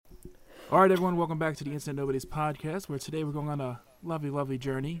All right, everyone, welcome back to the Instant Nobodies podcast, where today we're going on a lovely, lovely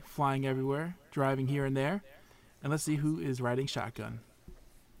journey, flying everywhere, driving here and there, and let's see who is riding shotgun.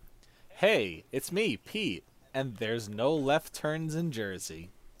 Hey, it's me, Pete, and there's no left turns in Jersey.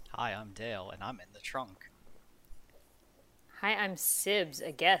 Hi, I'm Dale, and I'm in the trunk. Hi, I'm Sibs,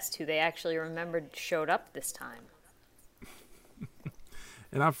 a guest who they actually remembered showed up this time.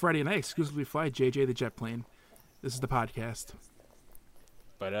 And I'm Freddie, and I exclusively fly JJ the jet plane. This is the podcast.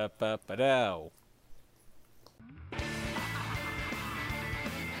 Ba-da-ba-ba-dow.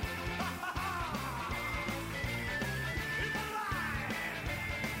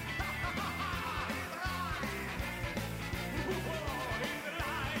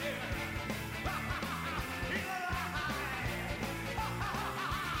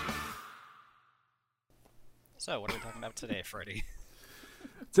 So, what are we talking about today, Freddie?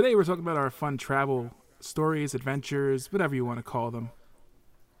 Today we're talking about our fun travel stories, adventures, whatever you want to call them.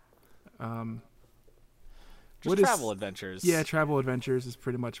 Travel adventures. Yeah, travel adventures is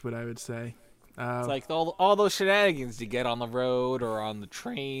pretty much what I would say. It's like all those shenanigans you get on the road or on the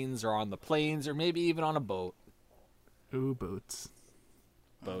trains or on the planes or maybe even on a boat. Ooh, boats.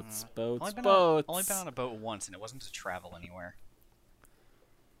 Boats. Only been on a boat once, and it wasn't to travel anywhere.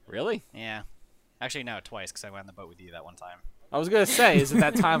 Really? Yeah. Actually, no, twice, because I went on the boat with you that one time. I was going to say, is it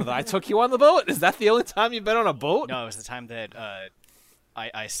that time that I took you on the boat? Is that the only time you've been on a boat? No, it was the time that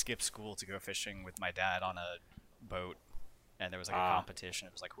I skipped school to go fishing with my dad on a boat, and there was like a competition.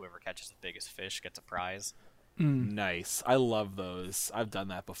 It was like whoever catches the biggest fish gets a prize. Nice. I love those. I've done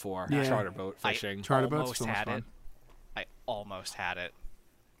that before. Yeah. Charter boat fishing. Charter boats, almost so much had fun. it. I almost had it.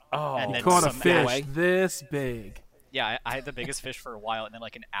 Oh, And then Caught a some fish this big. Yeah, I had the biggest fish for a while, and then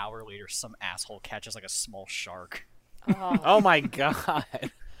like an hour later, some asshole catches like a small shark. oh my God.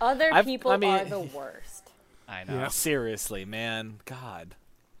 Other people I mean- are the worst. I know. Yeah. Seriously, man. God.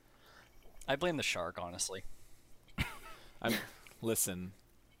 I blame the shark, honestly. Listen,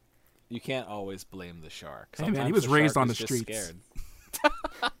 you can't always blame the shark. Hey, man, he Sometimes was the raised shark on is the just streets.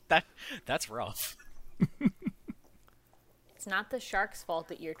 scared. That's rough. It's not the shark's fault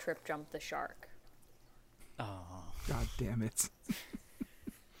that your trip jumped the shark. Oh. God damn it.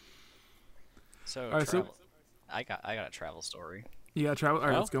 So, All right, so- travel. I got a travel story. You got travel? All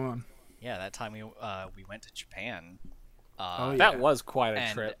right, Oh. let's go on. Yeah, that time we went to Japan. Oh, yeah. That was quite a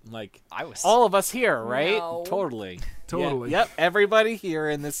And trip. Like I was all of us here, right? No. Totally. Totally. Yeah, yep. Everybody here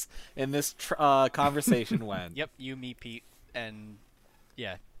in this conversation went. Yep, you, me, Pete, and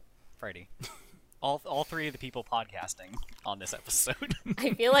yeah, Freddie. All three of the people podcasting on this episode.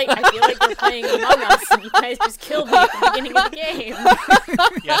 I feel like we're playing Among Us, and you guys just killed me at the beginning of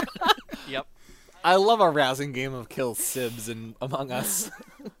the game. Yep. I love a rousing game of kill Sibs and Among Us.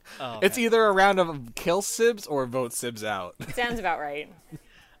 Oh, It's man. either a round of kill Sibs or vote Sibs out. Sounds about right.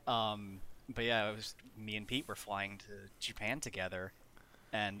 But yeah, it was me and Pete were flying to Japan together,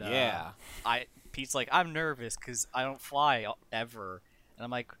 and Yeah. Pete's like, I'm nervous because I don't fly ever, and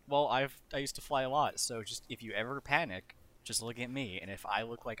I'm like, well, I used to fly a lot, so just if you ever panic, just look at me, and if I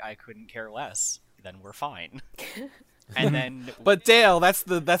look like I couldn't care less, then we're fine. And then But Dale, that's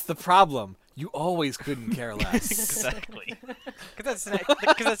the problem. You always couldn't care less. exactly, because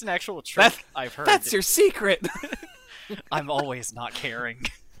that's an actual trick I've heard. That's your secret. I'm always not caring.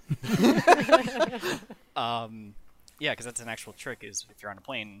 Yeah, because that's an actual trick. Is if you're on a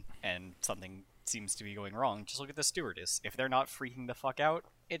plane and something seems to be going wrong, just look at the stewardess. If they're not freaking the fuck out,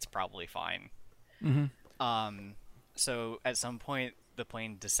 it's probably fine. So at some point, the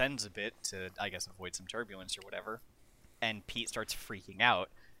plane descends a bit to, I guess, avoid some turbulence or whatever, and Pete starts freaking out.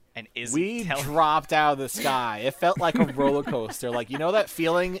 And We dropped out of the sky. It felt like a roller coaster. Like, you know that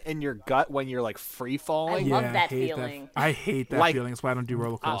feeling in your gut when you're like free falling? Love Yeah, that hate feeling. I hate that Like- feeling. That's why I don't do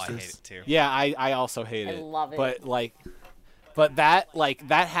roller Oh, I coasters. hate it too. Yeah, I also hate I it. love it. But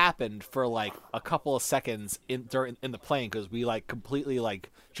that happened for like a couple of seconds in the plane because we like completely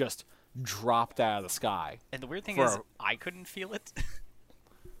like just dropped out of the sky. And the weird thing For is, a- I couldn't feel it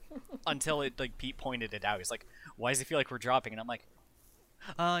until Pete pointed it out. He's like, "Why does it feel like we're dropping?" And I'm like,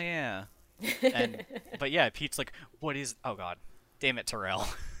 "Oh yeah." But yeah, Pete's like, "What is? Oh god, damn it, Terrell!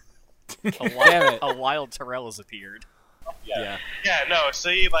 Damn it. A wild Terrell has appeared." Yeah. Yeah, no,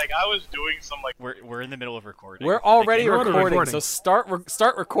 see, like, I was doing some, like, We're in the middle of recording. We're already We're already recording, recording. so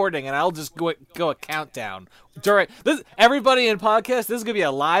start recording, and I'll just go a countdown during this. Everybody in podcast, this is gonna be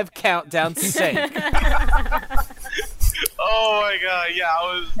a live countdown sync. oh my god, yeah,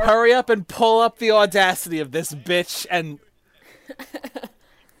 I was, Hurry up and pull up the audacity of this bitch and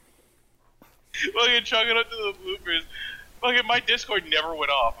fucking chugging up to the bloopers. Fucking my Discord never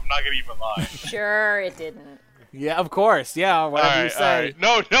went off, I'm not gonna even lie. Sure, it didn't. Yeah, of course. Yeah, whatever you Alright, say.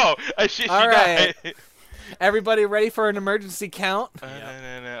 alright. No. I shit you All not. right. Everybody ready for an emergency count?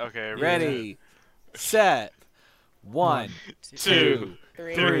 No. Okay. Ready, set, 1, 2,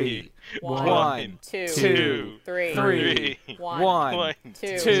 3, 1, 2, 2, 3, 3, 1, 1,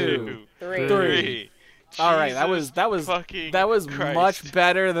 2, 2, 3. 3. All right, that was fucking Christ. much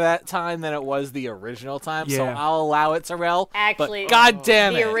better that time than it was the original time. So Yeah. I'll allow it, Terrell. Actually, but God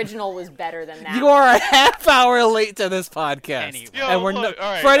damn the it, original was better than that. you are a half hour late to this podcast, Anyway. Yo, and we're look,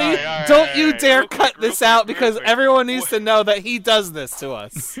 all right, Freddie. all right, Don't you all right, dare real quick, cut real this quick, out real because quick. everyone needs to know that he does this to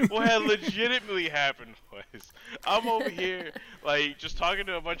us. What had legitimately happened was I'm over here like just talking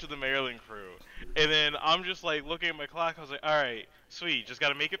to a bunch of the Maryland crew, and then I'm just like looking at my clock. I was like, all right, sweet, just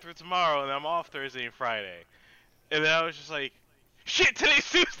gotta make it through tomorrow, and I'm off Thursday and Friday. And then I was just like, shit, today's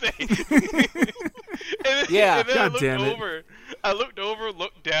Tuesday. Yeah. And then God damn it. I looked over,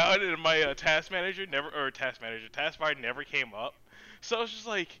 looked down, and my taskbar never came up. So I was just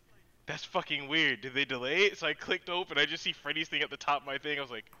like, that's fucking weird. Did they delay it? So I clicked open. I just see Freddy's thing at the top of my thing. I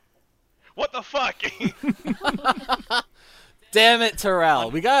was like, what the fuck? Damn it, Terrell.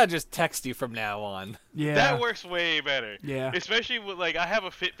 We gotta just text you from now on. Yeah. That works way better. Yeah. Especially with like I have a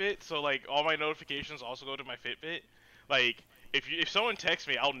Fitbit, so like all my notifications also go to my Fitbit. Like if someone texts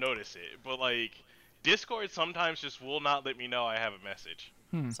me, I'll notice it. But like Discord sometimes just will not let me know I have a message.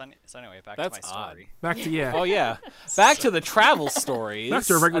 So anyway, back That's to my odd. story. Back to yeah. Oh yeah. Back to the travel stories. Back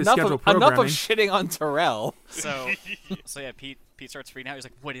to our regularly enough scheduled of, enough of programming. shitting on Terrell. So yeah, Pete starts freaking out. He's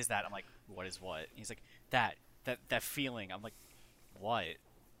like, "What is that?" I'm like, "What is what?" He's like, "That feeling." I'm like, "What?" And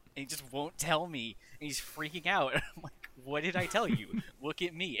he just won't tell me. And he's freaking out. I'm like, "What did I tell you? Look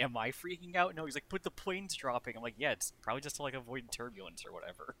at me. Am I freaking out?" No. He's like, "But the plane's dropping." I'm like, "Yeah, it's probably just to like avoid turbulence or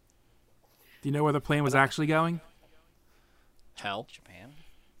whatever." Do you know where the plane was actually going? Hell. Japan.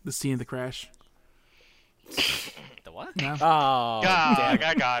 The scene of the crash. The what? No. Oh, God, damn.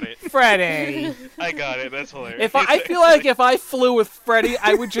 I got it. Freddie. I got it. That's hilarious. If I feel like if I flew with Freddie,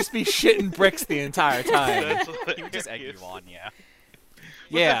 I would just be shitting bricks the entire time. That's He would just egg you hilarious. on, yeah. What's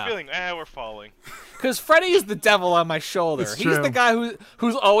Yeah. that feeling? We're falling. Because Freddie is the devil on my shoulder. It's He's true. the guy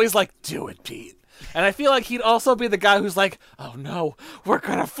who's always like, "Do it, Pete." And I feel like he'd also be the guy who's like, "Oh no, we're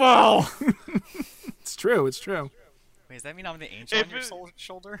gonna fall." It's true. It's true. Wait, does that mean I'm the angel If on your it-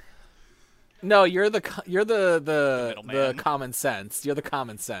 shoulder? No, you're the middleman. common sense. You're the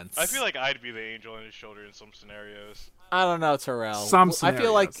common sense. I feel like I'd be the angel on his shoulder in some scenarios. I don't know, Terrell. Some I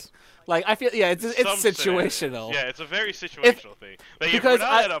feel like scenarios. I feel it's Some situational. scenarios. Yeah, it's a very situational thing. Like if we're because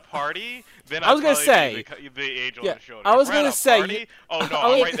not I- at a party, then I was I'd gonna probably say- be the angel yeah, on the shoulder. I was If we're at gonna a say, party, you- oh no, I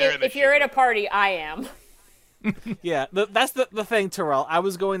was- I'm right there in the If you're at a shit. party, I am. Yeah, that's the thing, Terrell. I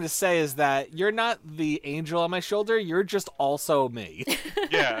was going to say is that you're not the angel on my shoulder. You're just also me.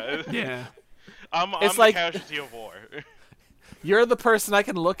 Yeah, Yeah. I'm It's the like- casualty of war. You're the person I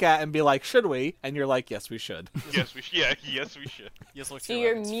can look at and be like, "Should we?" And you're like, "Yes, we should." Yes, we should. You just look to So your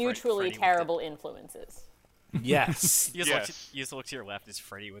you're left, it's mutually Freddy with terrible influences. Yes. You just, look Yes. you just look to your left, it's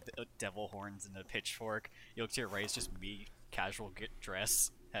Freddy with the devil horns and a pitchfork. You look to your right, it's just me, casual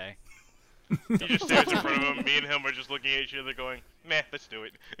dress. Hey. He just stands in front of him. Me and him are just looking at each other, going, "Meh, let's do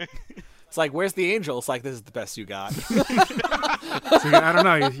it." It's like, "Where's the angel?" It's like, "This is the best you got." So, I don't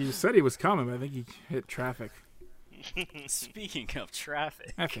know. He said he was coming, but I think he hit traffic. Speaking of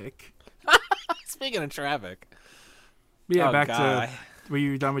traffic, Epic. Speaking of traffic. But yeah, Oh, back God. to. Were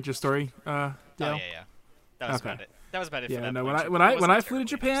you done with your story, Dale? oh yeah. That was Okay. about it. That was about it for Yeah, that no. plane trip. When It I wasn't flew to terribly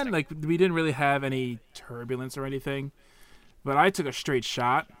Japan, interesting. like we didn't really have any turbulence or anything, but I took a straight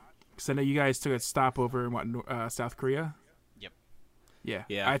shot because I know you guys took a stopover in South Korea. Yep. Yeah.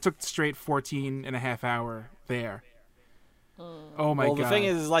 Yeah. I took straight 14 and a half hour there. Oh my Well, god. the thing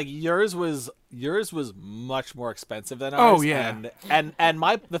is, like, yours was much more expensive than Oh, ours. yeah. And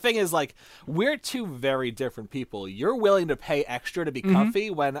the thing is, like, we're two very different people. You're willing to pay extra to be Mm-hmm.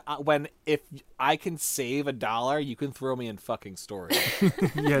 comfy when if I can save $1, you can throw me in fucking storage.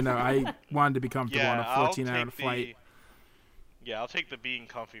 Yeah, no, I wanted to be comfortable Yeah, on a I'll 14-hour take flight. Yeah, I'll take the being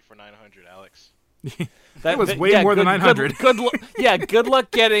comfy for 900, Alex. That was way more than 900. Good luck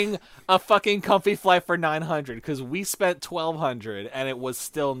getting a fucking comfy flight for 900 because we spent 1,200 and it was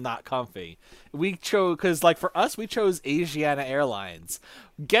still not comfy. We chose because, like, for us, we chose Asiana Airlines.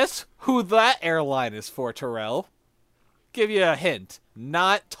 Guess who that airline is for, Terrell? Give you a hint.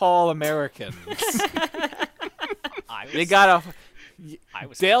 Not tall Americans. I was, They got a. I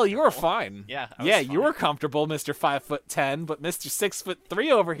was Dale, you were comfortable. fine. Yeah, I was yeah, you fine. were comfortable, Mr. 5'10", but Mr.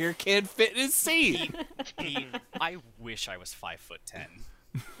 6'3" over here can't fit in his seat. Pete, I wish I was 5'10".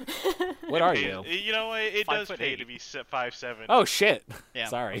 What are you? You know what? It does pay 5'8". to be 5'7". Oh shit! Yeah,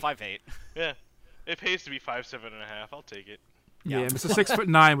 Sorry. I'm 5'8". Yeah. It pays to be 5'7.5". I'll take it. Yeah, Mr.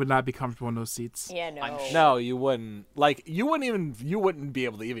 6'9" would not be comfortable in those seats. Yeah, no. No, you wouldn't. Like, you wouldn't be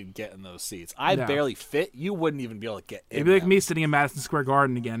able to even get in those seats. I No. barely fit. You wouldn't even be able to get in. It'd be like them. me sitting in Madison Square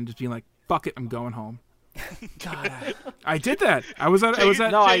Garden again, just being like, "Fuck it, I'm going home." God, I did that. I was at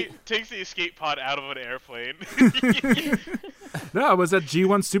Takes the escape pod out of an airplane. no, I was at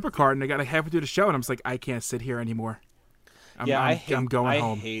G1 Supercard, and I got like halfway through the show, and I was like, I can't sit here anymore. I'm going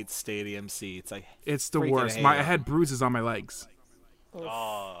home. I hate stadium seats. It's the freaking worst. hate I them. had bruises on my legs.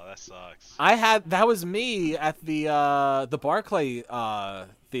 Oh, that sucks. That was me at the Barclay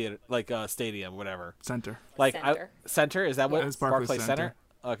theater, like stadium, whatever. Center. Like Center. Center, is that what It's Barclays Barclays Center. Center?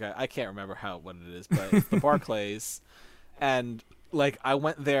 Okay, I can't remember what it is, but it's the Barclays, and like I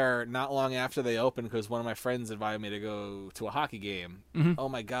went there not long after they opened because one of my friends invited me to go to a hockey game. Mm-hmm. Oh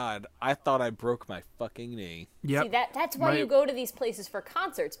my god, I thought I broke my fucking knee. Yep. See, that's why My- you go to these places for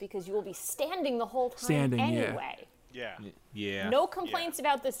concerts, because you will be standing the whole time Standing, yeah. anyway. Yeah. Yeah. No complaints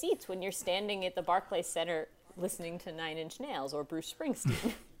about the seats when you're standing at the Barclays Center listening to Nine Inch Nails or Bruce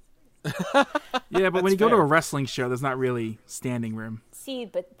Springsteen. Yeah, but when you go to fair. a wrestling show, there's not really standing room. See,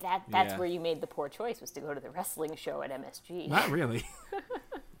 but that's Yeah. where you made the poor choice, was to go to the wrestling show at MSG. Not really.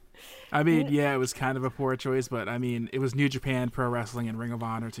 I mean, yeah, it was kind of a poor choice, but I mean, it was New Japan Pro Wrestling and Ring of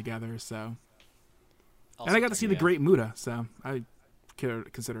Honor together, so. And I got to see the Great Muta, so I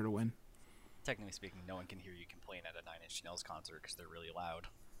consider it a win. Technically speaking, no one can hear you complain at a Nine Inch Nails concert because they're really loud.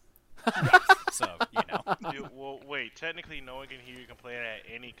 So, Well, wait. Technically, no one can hear you complain at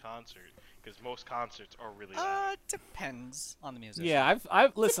any concert because most concerts are really loud. Depends on the musician. Yeah,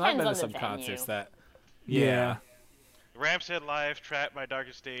 I've listen. I've Depends been to on the some venue. concerts that. Yeah. Ram's Head Live, Trap, My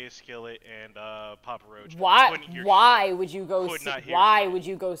Darkest Days, Skillet, and Papa Roach. Why? Couldn't hear Why would you go? Could See, not hear why shit. would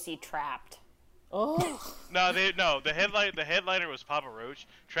you go see Trapped? Oh. No. The headliner was Papa Roach.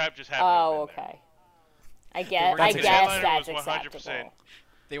 Trap just happened. to have Oh, been there. okay. I guess That's The acceptable. headliner that's was 100%. acceptable.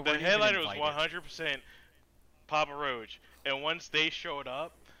 They The weren't even headliner was invited. 100% Papa Roach, and once they showed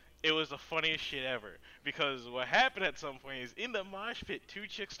up, it was the funniest shit ever. Because what happened at some point is in the mosh pit, two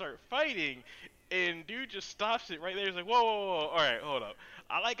chicks start fighting, and dude just stops it right there. He's like, whoa, whoa, whoa, all right, hold up.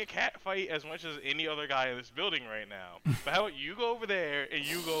 I like a cat fight as much as any other guy in this building right now. But how about you go over there and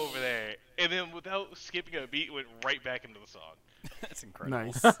you go over there, and then without skipping a beat, went right back into the song. That's incredible.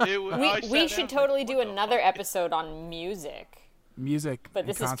 Nice. It was, I We sat should down, totally like, do what the another fuck? episode on music. Music But and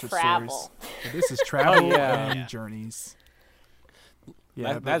this is concert travel. stories. But this is travel yeah. and Yeah. journeys.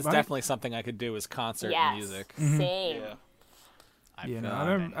 Yeah, That's but definitely something I could do is concert Yes. music. Same. Yeah. Yeah, no, I've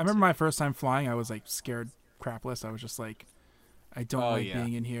I been remember to- my first time flying. I was like scared crapless. I was just like, I don't Oh, like yeah.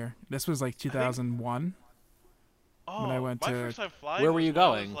 being in here. This was like 2001. Oh, When I went my to- first time flying Where were was you when I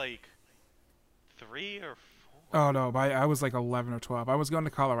was, going? like 3 or 4. Oh no, I was like 11 or 12. I was going to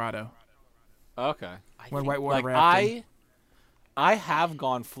Colorado Okay. when think, whitewater Like rafting. I have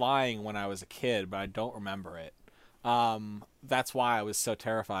gone flying when I was a kid, but I don't remember it. That's why I was so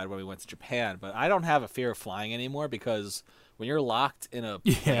terrified when we went to Japan. But I don't have a fear of flying anymore because when you're locked in a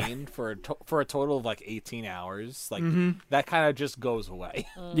Yeah. plane for a total of like 18 hours, like that kind of just goes away.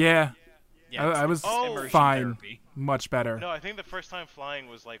 Yeah, Yeah, it's I was Oh. immersion fine, therapy. much better. No, I think the first time flying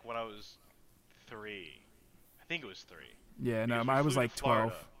was like when I was 3. I think it was 3. Yeah, no, Because we I was flew to like 12.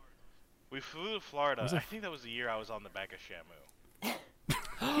 Florida. We flew to Florida. Was it- I think that was the year I was on the back of Shamu.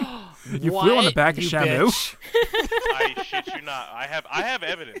 You flew on the What, back of you Shamu? bitch? I shit you not. I have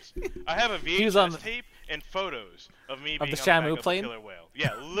evidence. I have a He was VHS on the- tape and photos of me Of being the on the Shamu back plane? of a killer whale.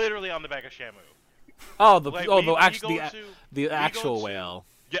 Yeah, literally on the back of Shamu. Oh, the Like, oh we- the we actual go the go actual to- whale.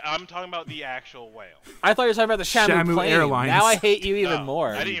 Yeah, I'm talking about the actual whale. I thought you were talking about the Shamu, Shamu plane. Airlines. Now I hate you even No,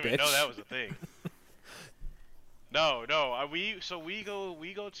 more. I didn't you even bitch. know that was a thing. No.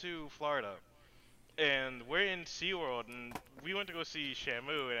 We go to Florida, and we're in SeaWorld, and we went to go see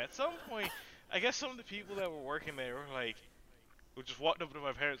Shamu, and at some point, I guess some of the people that were working there were like, we just walked up to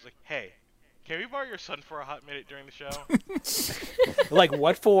my parents like, hey, can we borrow your son for a hot minute during the show? Like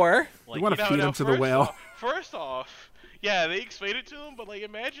what for? You want to No, feed no, him to the first whale? First off, yeah, they explained it to him, but like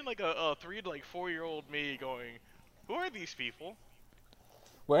imagine like a 3 to like 4-year-old me going, who are these people?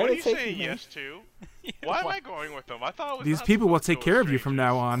 Where What are are you they saying taking me? yes to? Why am I going with them? I thought it was These not people will supposed to take go care with of you from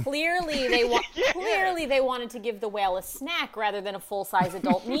now on. Clearly, Yeah. clearly they wanted to give the whale a snack rather than a full-size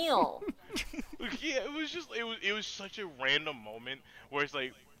adult meal. Yeah, it was such a random moment where it's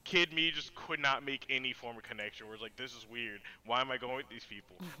like kid me just could not make any form of connection. Where it's like, this is weird. Why am I going with these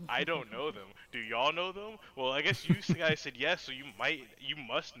people? I don't know them. Do y'all know them? Well, I guess you guys said yes, so you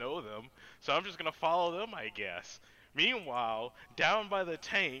must know them. So I'm just gonna follow them, I guess. Meanwhile, down by the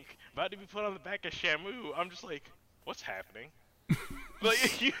tank, about to be put on the back of Shamu, I'm just like, what's happening?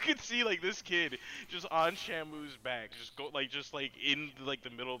 Like you could see like this kid just on Shamu's back, just go just in like the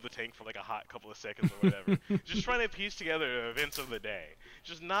middle of the tank for like a hot couple of seconds or whatever, just trying to piece together events of the day.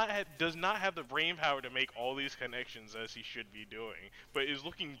 Just does not have the brain power to make all these connections as he should be doing, but is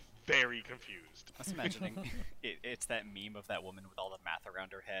looking very confused. I was imagining it's that meme of that woman with all the math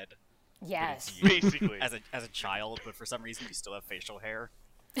around her head. Yes. Basically. As a child, but for some reason you still have facial hair.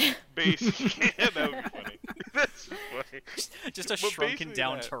 Basically, yeah, that would be funny. That's funny. Just a But shrunken basically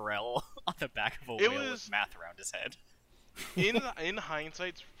down that- Terrell on the back of a It wheel was- with math around his head. In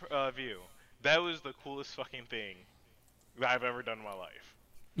hindsight's view, that was the coolest fucking thing that I've ever done in my life.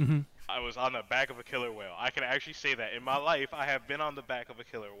 Mm-hmm. I was on the back of a killer whale. I can actually say that in my life, I have been on the back of a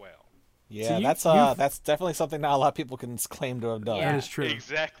killer whale. Yeah, So that's definitely something not a lot of people can claim to have done. Yeah. That is true.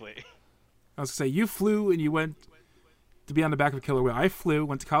 Exactly. I was gonna say you flew and you went to be on the back of a killer whale. I flew,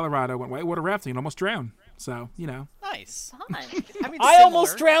 went to Colorado, went whitewater rafting, and almost drowned. So Nice. Fun. I mean, I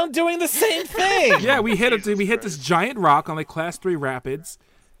almost similar. drowned doing the same thing. yeah, we hit Jesus we hit this Christ. giant rock on like class 3 rapids.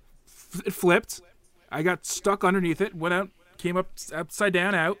 It flipped. I got stuck underneath it. Went out, came up upside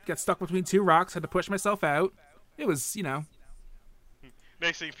down, out. Got stuck between 2 rocks. Had to push myself out. It was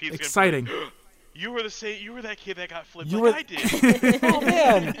Next thing, Pete's exciting. Gonna be like, you were that kid that got flipped You like were- I did. Oh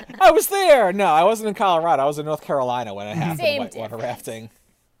man, I was there. No, I wasn't in Colorado. I was in North Carolina when it happened. Same Whitewater difference. rafting.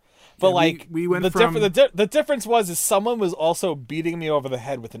 But Yeah, like we went the from- the difference was someone was also beating me over the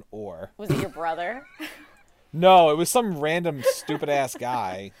head with an oar. Was it your brother? No, it was some random stupid ass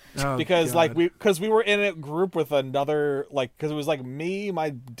guy. Oh, Because God. we were in a group with another because it was like me,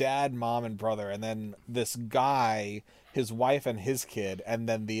 my dad, mom, and brother, and then this guy, his wife, and his kid, and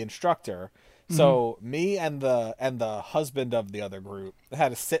then the instructor. So me and the husband of the other group had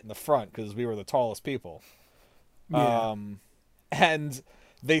to sit in the front because we were the tallest people. Yeah. And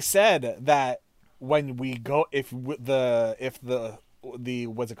they said that when we go, if the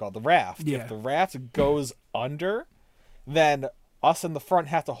what's it called, the raft, Yeah. if the raft goes under, then us in the front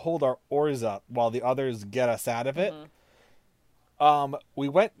have to hold our oars up while the others get us out of it. We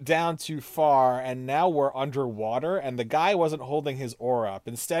went down too far and now we're underwater, and the guy wasn't holding his oar up.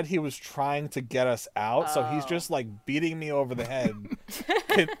 Instead, he was trying to get us out, so he's just like beating me over the head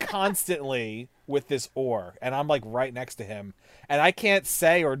constantly with this oar, and I'm like right next to him, and I can't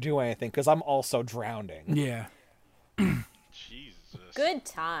say or do anything because I'm also drowning. Yeah. Jesus. Good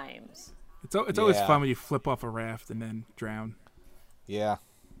times. It's always Yeah. fun when you flip off a raft and then drown. Yeah,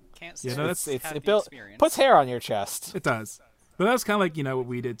 Can't Yeah, say no, I've it had the built experience. puts hair on your chest. It does. But that was kind of like, what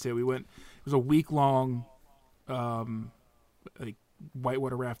we did too. We went, it was a week-long like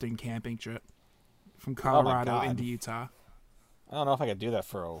whitewater rafting camping trip from Colorado God. into Utah. I don't know if I could do that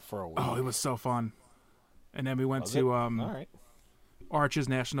for a week. Oh, it was so fun. And then we went Was to it? All right. Arches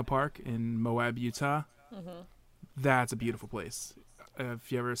National Park in Moab, Utah. That's a beautiful place.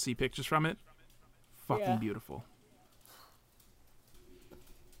 If you ever see pictures from it, fucking Yeah. beautiful.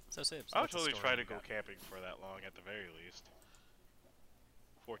 So Sibs, I would what's the totally story try to you go got? camping for that long at the very least.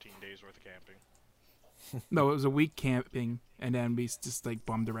 14 days worth of camping. No, it was a week camping, and then we just like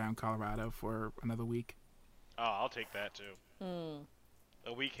bummed around Colorado for another week. Oh, I'll take that too.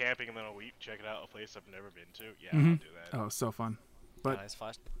 A week camping and then a week checking out a place I've never been to. Yeah, I'll do that. Oh, so fun. But I just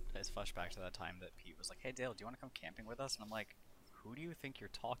flashed back to that time that Pete was like, "Hey Dale, do you want to come camping with us?" And I'm like, "Who do you think you're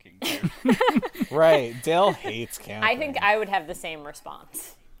talking to?" Right. Dale hates camping. I think I would have the same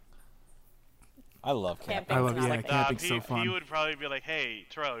response. I love camping. Camping's I love- not yeah, like camp- that. Camping's so fun. He would probably be like, "Hey,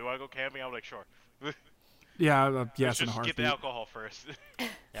 Terrell, you want to go camping?" I'm like, "Sure." yeah, Let's yes, in a just heartbeat. get the alcohol first. Yeah,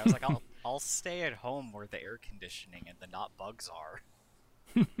 I was like, I'll stay at home where the air conditioning and the not bugs are.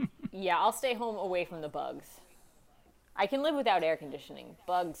 Yeah, I'll stay home away from the bugs. I can live without air conditioning.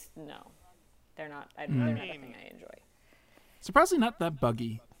 Bugs, no. They're not a thing I enjoy. Surprisingly, not that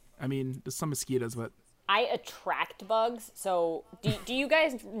buggy. I mean, there's some mosquitoes, but I attract bugs, so do you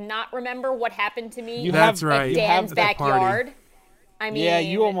guys not remember what happened to me You in That's have- right. you Dan's have that party. backyard? I mean, Yeah,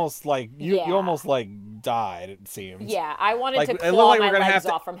 you almost you yeah. almost like died. It seems. Yeah, I wanted Like, to it looked claw like we my were gonna legs have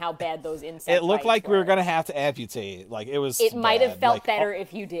to- off from how bad those insects. It looked like we were gonna have to amputate. Like it was. It might have bad. felt Like, better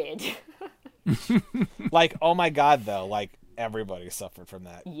if you did. Like oh my god, though, like everybody suffered from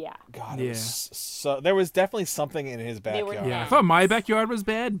that. Yeah. God, Yeah. it was so. There was definitely something in his They were backyard. yeah, I gnats. thought my backyard was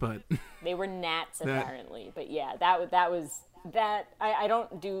bad, but They were gnats That- apparently, but yeah, that was that. I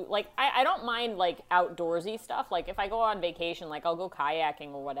don't do like I don't mind like outdoorsy stuff. Like if I go on vacation, like I'll go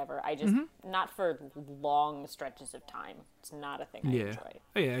kayaking or whatever. I just not for long stretches of time. It's not a thing I yeah. enjoy.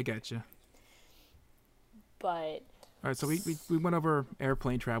 Oh, yeah, I got you. But All right, so we went over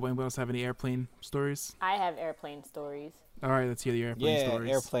airplane travel. Anyone else have any airplane stories? I have airplane stories. All right, let's hear the airplane Yeah,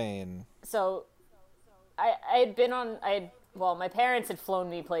 stories. airplane. So I had well, my parents had flown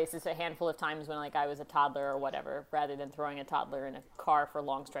me places a handful of times when like I was a toddler or whatever, rather than throwing a toddler in a car for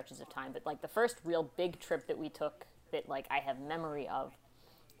long stretches of time. But like the first real big trip that we took that like I have memory of,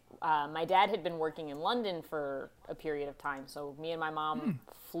 my dad had been working in London for a period of time, so me and my mom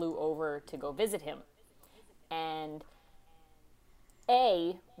flew over to go visit him. And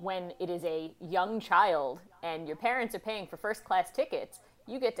when it is a young child and your parents are paying for first class tickets,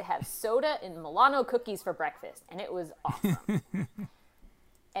 you get to have soda and Milano cookies for breakfast, and it was awesome.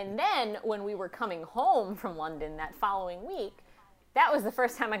 And then when we were coming home from London that following week, that was the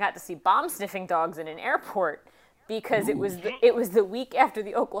first time I got to see bomb sniffing dogs in an airport, because it was the week after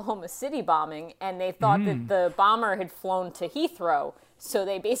the Oklahoma City bombing, and they thought that the bomber had flown to Heathrow, so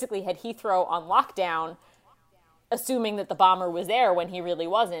they basically had Heathrow on lockdown, assuming that the bomber was there when he really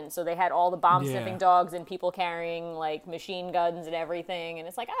wasn't. So they had all the bomb sniffing dogs and people carrying like machine guns and everything, and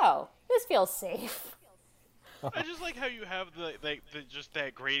it's like, oh, this feels safe. I just like how you have the just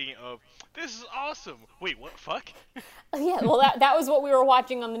that gradient of, this is awesome. Wait, what? Fuck? Yeah, well, that was what we were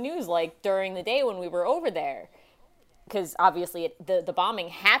watching on the news like during the day when we were over there, because obviously the bombing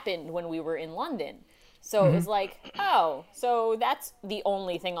happened when we were in London. So it was like, oh, so that's the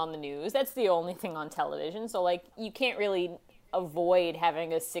only thing on the news. That's the only thing on television. So, like, you can't really avoid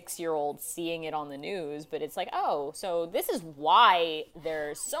having a 6-year-old seeing it on the news. But it's like, oh, so this is why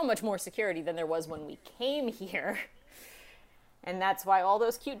there's so much more security than there was when we came here. And that's why all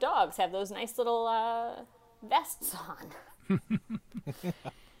those cute dogs have those nice little vests on.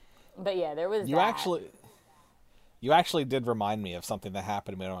 But, yeah, there was You actually did remind me of something that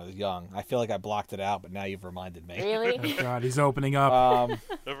happened to me when I was young. I feel like I blocked it out, but now you've reminded me. Really? Oh God, he's opening up.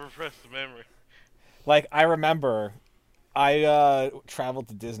 The repressed memory. Like, I remember I traveled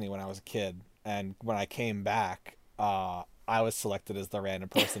to Disney when I was a kid, and when I came back, I was selected as the random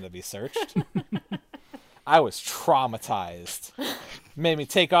person to be searched. I was traumatized. Made me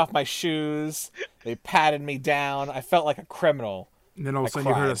take off my shoes. They patted me down. I felt like a criminal. And then all of a sudden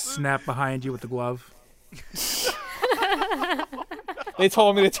you heard a snap behind you with the glove. They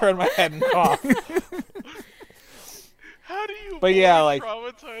told me to turn my head and cough. How do you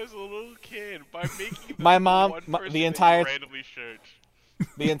traumatize a little kid by making my mom, the entire randomly search?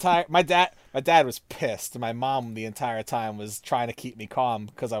 My dad was pissed. My mom the entire time was trying to keep me calm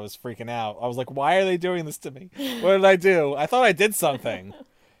because I was freaking out. I was like, "Why are they doing this to me? What did I do? I thought I did something."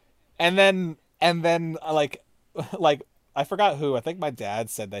 And then like I forgot who. I think my dad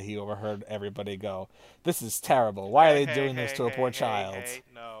said that he overheard everybody go, "This is terrible. Why are they doing this to a poor child?"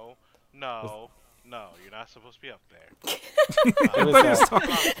 No, you're not supposed to be up there.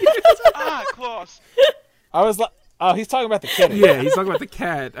 Klaus. I was like, oh, he's talking about the kitty. Yeah, he's talking about the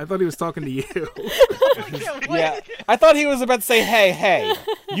cat. I thought he was talking to you. Yeah, I thought he was about to say, "Hey,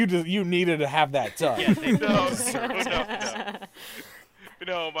 you needed to have that done." Yeah,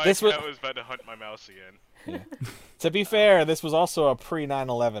 no, my cat was about to hunt my mouse again. Yeah. To be fair, this was also a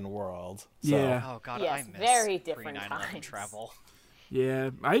pre-9/11 world. So. Yeah. Oh God, yes, I miss very different pre-9/11 times. travel. Yeah,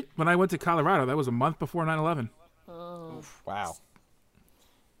 when I went to Colorado, that was a month before 9/11. Wow.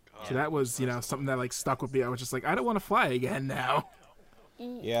 So that was, something that like stuck with me. I was just like, I don't want to fly again now.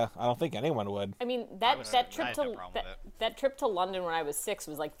 Yeah, I don't think anyone would. I mean, that trip to London when I was 6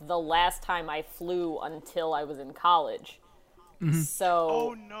 was like the last time I flew until I was in college. So.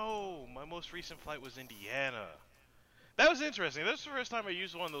 Oh no! My most recent flight was Indiana. That was interesting. That was the first time I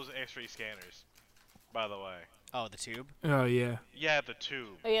used one of those X-ray scanners. By the way. Oh, the tube. Oh yeah. Yeah, the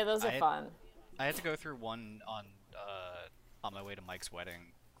tube. Oh yeah, those are fun. I had to go through one on my way to Mike's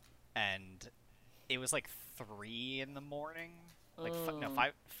wedding, and it was like 3 in the morning, like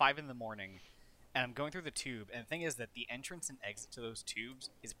 5 in the morning, and I'm going through the tube. And the thing is that the entrance and exit to those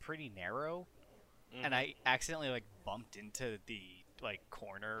tubes is pretty narrow. And I accidentally like bumped into the like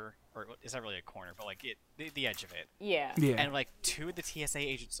corner, or it's not really a corner, but like the edge of it. Yeah. And like 2 of the TSA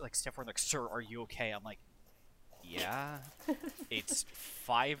agents like step forward like, "Sir, are you okay?" I'm like, "Yeah." It's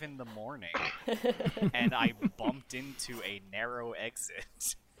 5 in the morning, and I bumped into a narrow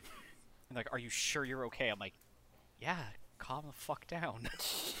exit. And like, "Are you sure you're okay?" I'm like, "Yeah, calm the fuck down."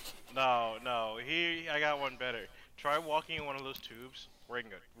 No. I got one better. Try walking in one of those tubes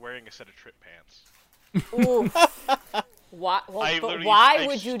wearing a set of trip pants. Ooh. Why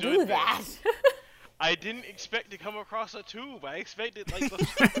would you do that? I didn't expect to come across a tube. I expected like the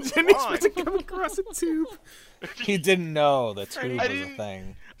didn't expect to come across a tube. He didn't know the tube was a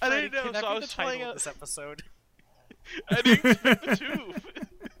thing. I didn't know, Can that so be I was the title flying of out this episode? I didn't expect the tube.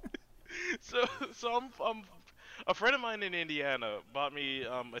 so I'm a friend of mine in Indiana bought me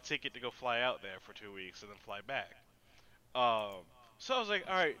a ticket to go fly out there for 2 weeks and then fly back. So I was like,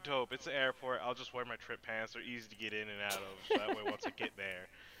 all right, dope. It's the airport. I'll just wear my trip pants. They're easy to get in and out of. So that way, once I get there,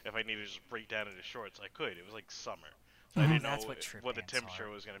 if I need to just break down into shorts, I could. It was like summer, so I didn't know That's what trip the pants temperature are.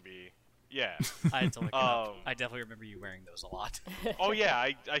 was gonna be. Yeah. I had to look it up. I definitely remember you wearing those a lot. Oh yeah,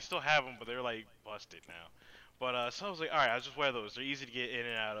 I still have them, but they're like busted now. But so I was like, all right, I'll just wear those. They're easy to get in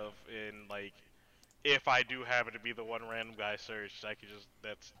and out of, and like, if I do happen to be the one random guy searched, I could just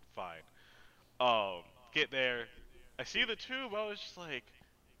that's fine. Get there, I see the tube. I was just like,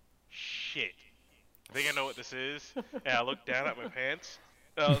 shit. I think I know what this is. And I looked down at my pants,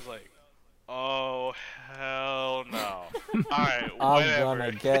 and I was like, oh hell no. All right, whatever. I'm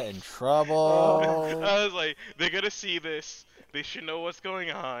gonna get in trouble. I was like, they're gonna see this. They should know what's going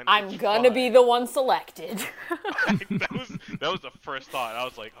on. I'm It's gonna fine. be the one selected. that was the first thought. I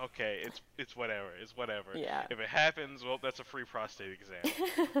was like, okay, it's whatever. It's whatever. Yeah. If it happens, well, that's a free prostate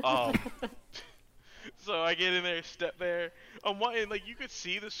exam. So I get in there, step there. I'm wanting, like, you could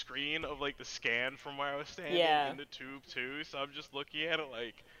see the screen of like the scan from where I was standing Yeah. in the tube too. So I'm just looking at it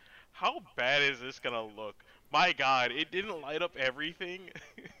like, how bad is this gonna look? My God, it didn't light up everything,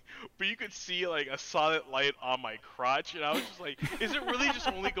 but you could see like a solid light on my crotch, and I was just like, is it really just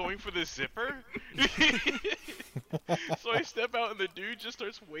only going for the zipper? So I step out, and the dude just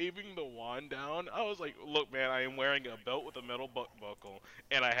starts waving the wand down. I was like, look, man, I am wearing a belt with a metal buckle,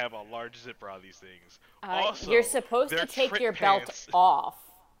 and I have a large zipper on these things. Also, You're supposed to they're take trip your pants. belt off.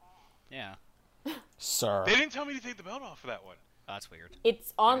 Yeah. Sir. They didn't tell me to take the belt off for that one. That's weird.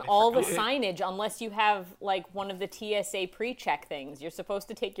 It's on Maybe they all the forgot. signage unless you have like one of the TSA pre-check things. You're supposed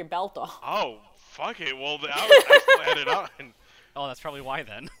to take your belt off. Oh, fuck it. Well, I still had it on. Oh, that's probably why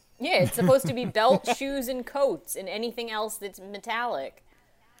then. Yeah, it's supposed to be belt, shoes, and coats, and anything else that's metallic.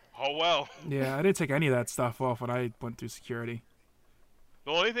 Oh well. Yeah, I didn't take any of that stuff off when I went through security.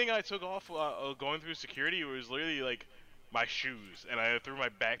 The only thing I took off going through security was literally like my shoes, and I threw my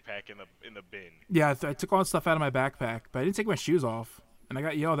backpack in the bin. Yeah, I took all the stuff out of my backpack, but I didn't take my shoes off. And I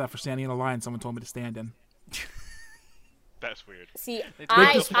got yelled at for standing in a line someone told me to stand in. That's weird. See, took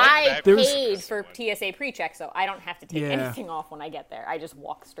I this one back There was- paid for TSA pre-check, so I don't have to take Yeah. anything off when I get there. I just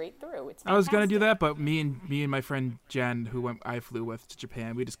walk straight through. It's I was gonna do fantastic. that, but me and my friend Jen, who I flew with to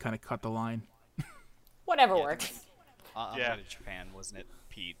Japan, we just kind of cut the line. Whatever Yeah, works. On Yeah. the way to Japan, wasn't it,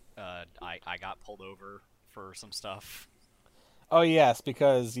 Pete? I got pulled over for some stuff. Oh yes,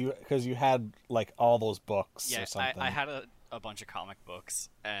 because you had like all those books Yeah, or something. I had a bunch of comic books,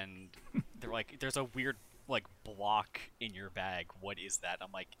 and they're like, there's a weird like block in your bag. What is that?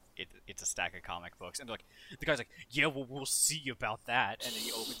 I'm like, it's a stack of comic books, and they're like, the guy's like, yeah, well, we'll see about that, and then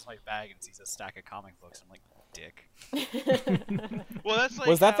he opens my bag and sees a stack of comic books. I'm like, dick. Well, that's like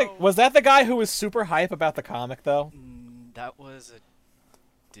was that how... the the guy who was super hype about the comic though? That was a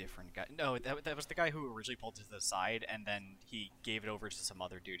different guy. No, that was the guy who originally pulled it to the side, and then he gave it over to some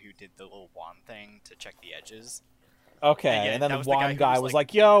other dude who did the little wand thing to check the edges. Okay, Yeah, and then that the was the guy one who guy was was like-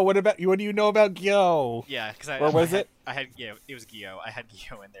 like, "Yo, what do you know about Gyo?" Yeah, because Or was it? I had yeah, it was Gio. I had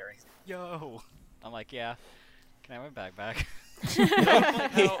Gio in there. And he's like, yo, I'm like, yeah. Can I have my bag back?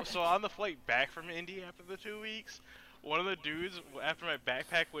 Like how, so on the flight back from Indy after the 2 weeks, one of the dudes, after my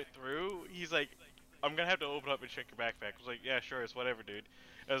backpack went through, he's like, I'm gonna have to open up and check your backpack. I was like, yeah, sure, it's whatever, dude.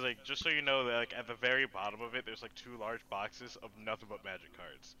 I was like, just so you know that like at the very bottom of it, there's like 2 large boxes of nothing but Magic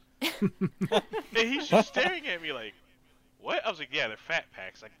cards. And he's just staring at me like, what? I was like, yeah, they're fat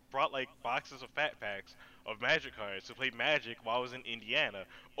packs. I brought like boxes of fat packs of Magic cards to play Magic while I was in Indiana.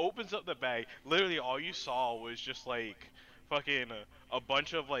 Opens up the bag. Literally, all you saw was just like fucking a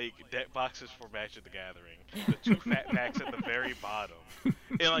bunch of like deck boxes for Magic the Gathering. The 2 fat packs at the very bottom,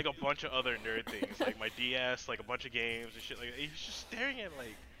 and like a bunch of other nerd things like my DS, like a bunch of games and shit like that. He's just staring at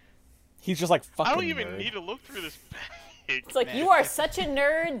like, He's just like fucking. I don't even nerd. need to look through this bag. It's like, Man. you are such a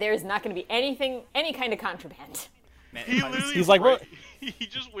nerd, there's not going to be any kind of contraband. Man, He if I was- literally He's like, right- what- He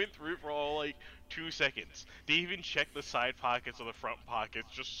just went through it for all like 2 seconds. They even checked the side pockets or the front pockets.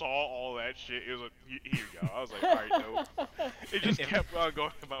 Just saw all that shit. It was like, here you go. I was like, all right, nope. It just kept on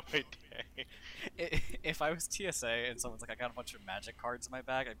going about my day. if I was TSA and someone's like, I got a bunch of Magic cards in my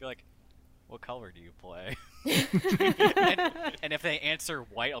bag, I'd be like, what color do you play? and if they answer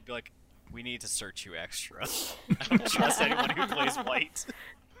white, I'll be like, we need to search you extra. I don't trust anyone who plays white.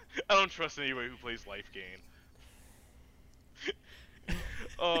 I don't trust anybody who plays Life Gain.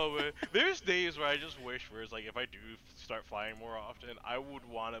 Oh man, there's days where I just wish, where it's like if I do start flying more often, I would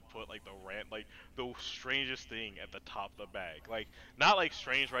want to put like the strangest thing at the top of the bag. Like not like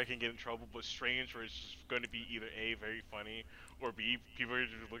strange where I can get in trouble, but strange where it's just going to be either A, very funny, or B, people are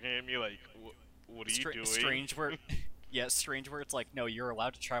just looking at me like, what are you doing? Strange where Yeah, strange where it's like, no, you're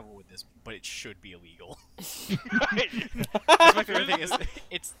allowed to travel with this, but it should be illegal. My favorite thing is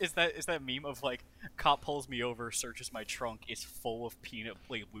that meme of like, cop pulls me over, searches my trunk, it's full of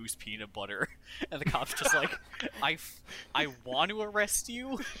loose peanut butter, and the cop's just like, I want to arrest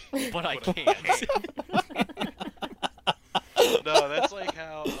you, but I can't. No, that's like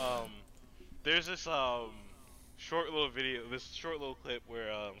how there's this short little clip where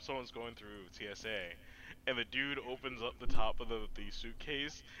someone's going through TSA. And the dude opens up the top of the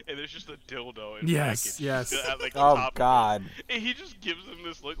suitcase, and there's just a dildo in package. Yes. At, like, the Oh top God! Of it. And he just gives him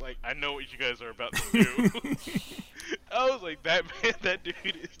this look like, I know what you guys are about to do. I was like, that dude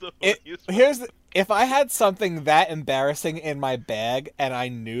is the funniest. If I had something that embarrassing in my bag, and I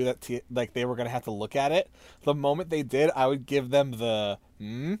knew that they were gonna have to look at it, the moment they did, I would give them the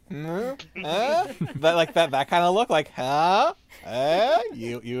that kind of look, like, huh?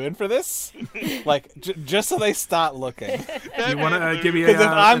 You in for this? Like, just so they start looking. You want to give me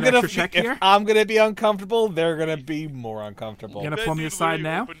Because check here? if I'm gonna be uncomfortable, they're gonna be more uncomfortable. You gonna That pull me dude aside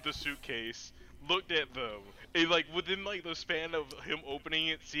literally now? Opened the suitcase, looked at them, and like within like the span of him opening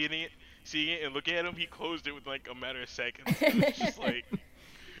it, seeing it, and looking at him, he closed it with like a matter of seconds. And it's just like,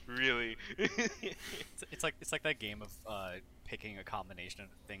 really. It's like that game of picking a combination of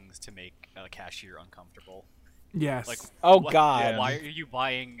things to make a cashier uncomfortable. Yes. Like, God! Why are you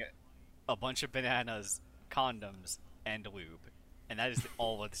buying a bunch of bananas, condoms, and lube? And that is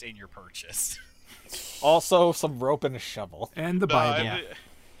all that's in your purchase. Also, some rope and a shovel. And the No, Bible.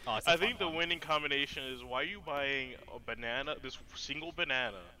 I think the winning combination is, why are you buying a banana, this single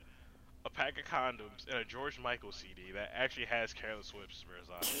banana, a pack of condoms, and a George Michael CD that actually has Careless Whispers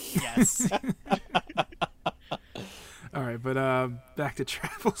on it? Yes. All right, but back to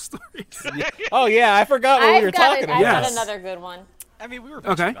travel stories. Oh yeah, I forgot what we were talking about. I've Yes. got another good one. I mean, we were Okay.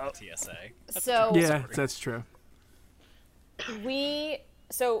 bitching about TSA. So Yeah, that's true.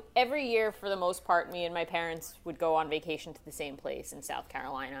 So every year, for the most part, me and my parents would go on vacation to the same place in South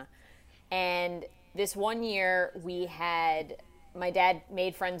Carolina. And this one year, my dad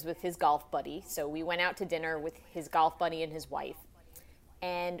made friends with his golf buddy. So we went out to dinner with his golf buddy and his wife.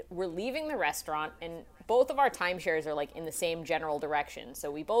 And we're leaving the restaurant, and both of our timeshares are like in the same general direction.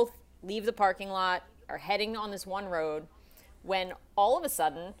 So we both leave the parking lot, are heading on this one road, when all of a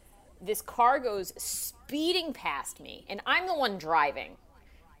sudden, this car goes speeding past me, and I'm the one driving.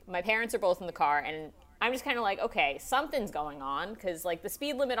 My parents are both in the car, and I'm just kind of like, okay, something's going on, because like the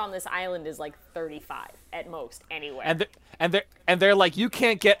speed limit on this island is like 35 at most anywhere. And they're like, you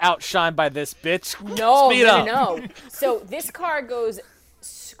can't get outshined by this bitch. No. up. So this car goes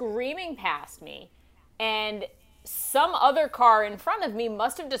screaming past me, and some other car in front of me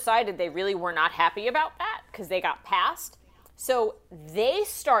must have decided they really were not happy about that because they got passed. So they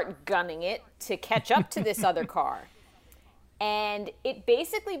start gunning it to catch up to this other car. And it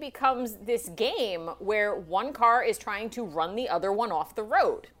basically becomes this game where one car is trying to run the other one off the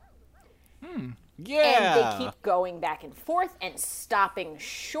road. Yeah. And they keep going back and forth and stopping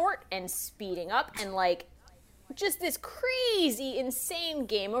short and speeding up, and like just this crazy, insane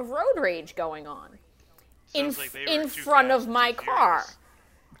game of road rage going on Sounds like they were in too front fast, of my too car. furious.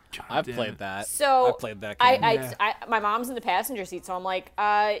 I've played that. So I played that game. my mom's in the passenger seat, so I'm like,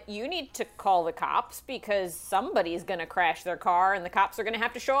 you need to call the cops because somebody's gonna crash their car, and the cops are gonna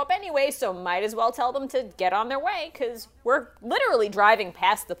have to show up anyway. So might as well tell them to get on their way because we're literally driving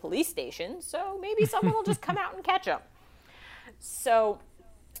past the police station. So maybe someone will just come out and catch them. So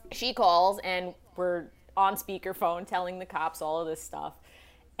she calls, and we're on speakerphone telling the cops all of this stuff,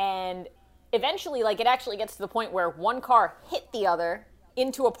 and eventually, like, it actually gets to the point where one car hit the other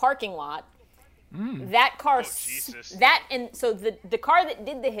into a parking lot. That car, Jesus. so the car that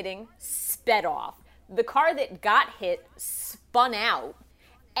did the hitting sped off. The car that got hit spun out,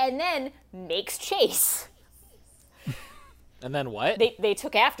 and then makes chase. And then what? They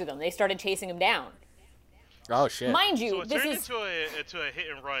took after them. They started chasing them down. Oh shit. Mind you, So it this turned is into a hit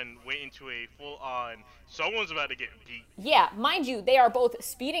and run, went into a full-on, someone's about to get beat. yeah. Mind you, they are both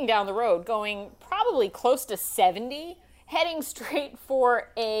speeding down the road, going probably close to 70, heading straight for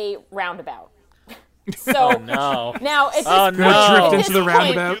a roundabout. So No. now at this Oh, point, no. at Drift this into the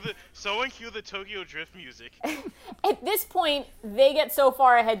point- roundabout. Someone cue the Tokyo Drift music. At this point, they get so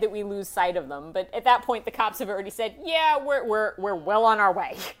far ahead that we lose sight of them. But at that point, the cops have already said, "Yeah, we're well on our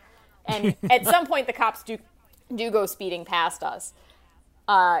way." And at some point, the cops do go speeding past us,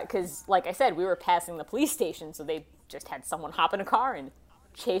 because, like I said, we were passing the police station, so they just had someone hop in a car and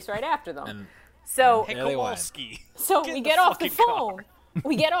chase right after them. So There they went. Kowalski. we get off the fucking car. phone.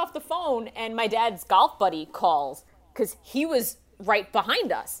 We get off the phone, and my dad's golf buddy calls because he was right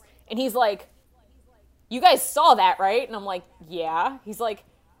behind us, and he's like, you guys saw that, right? And I'm like, yeah. He's like,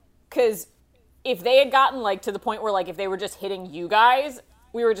 because if they had gotten, like, to the point where, like, if they were just hitting you guys,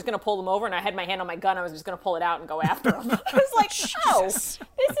 we were just going to pull them over, and I had my hand on my gun. I was just going to pull it out and go after them. I was like, oh, this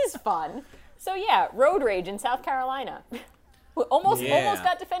is fun. So, yeah, road rage in South Carolina. Almost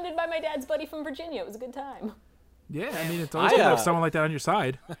got defended by my dad's buddy from Virginia. It was a good time. Yeah, I mean, it's always good to have someone like that on your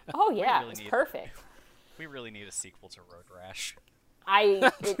side. Oh, yeah, really it's perfect. We really need a sequel to Road Rash.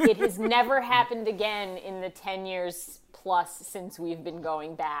 It has never happened again in the 10 years plus since we've been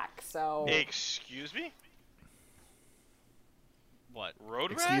going back, so... Excuse me? What?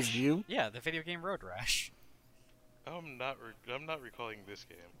 Road Excuse Rash? you? Yeah, the video game Road Rash. I'm not recalling this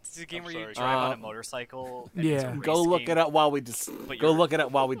game. It's a game I'm where you sorry. drive on a motorcycle. And Yeah. it's a race Go look game, it up while we discuss. But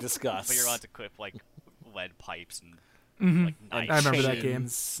you're allowed to clip like lead pipes and like I knives. remember that game.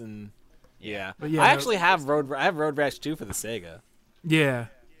 chains and yeah. But yeah, I no- actually have Road Rash 2 for the Sega. Yeah,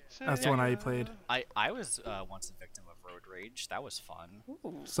 that's the one I played. I was once a victim of road rage. That was fun.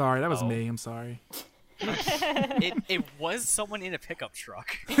 Sorry, that was Oh. me. I'm sorry. It was someone in a pickup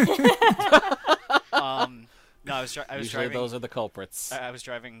truck. No, I was Usually driving. those are the culprits. I was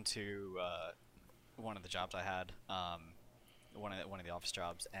driving to one of the jobs I had, one of the office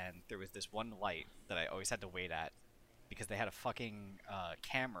jobs, and there was this one light that I always had to wait at because they had a fucking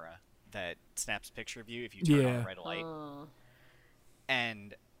camera that snaps a picture of you if you turn on a red light.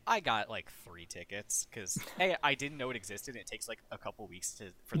 And I got like 3 tickets because I didn't know it existed. And it takes like a couple weeks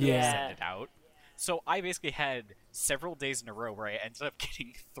for them to send it out. So I basically had several days in a row where I ended up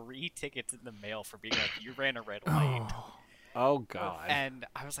getting 3 tickets in the mail for being like, you ran a red light. Oh god. And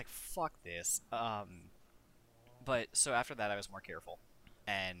I was like, fuck this. But so after that, I was more careful.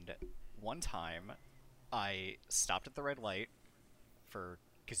 And one time, I stopped at the red light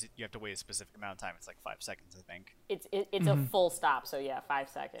because you have to wait a specific amount of time. It's like 5 seconds, I think. It's a full stop, so yeah, 5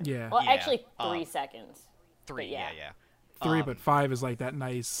 seconds. Yeah. Well, Yeah, actually, 3 seconds. 3, yeah. yeah. 3, but 5 is like that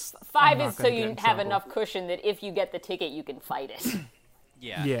nice. 5 I'm not is so gonna get you in have trouble. enough cushion that if you get the ticket, you can fight it.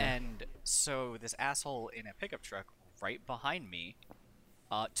 Yeah. Yeah. And so this asshole in a pickup truck right behind me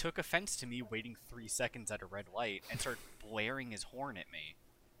took offense to me waiting 3 seconds at a red light and started blaring his horn at me.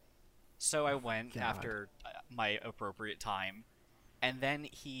 So I went after my appropriate time, and then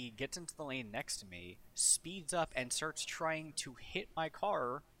he gets into the lane next to me, speeds up, and starts trying to hit my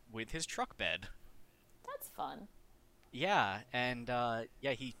car with his truck bed. That's fun. Yeah, and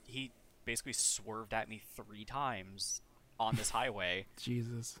he basically swerved at me 3 times on this highway.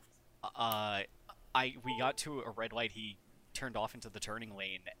 Jesus. We got to a red light. He turned off into the turning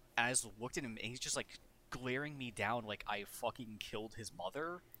lane. And I just looked at him, and he's just like glaring me down like I fucking killed his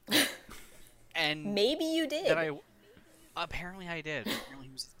mother. And Maybe you did. apparently I did. Apparently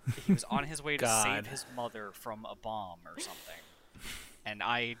he was on his way to God. save his mother from a bomb or something. And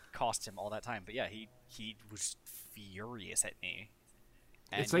I cost him all that time. But yeah, he was furious at me.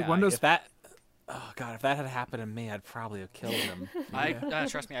 And It's like yeah, one of those. If that if that had happened to me, I'd probably have killed him.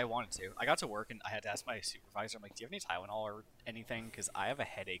 Trust me, I wanted to. I got to work and I had to ask my supervisor. I'm like, "Do you have any Tylenol or anything? Because I have a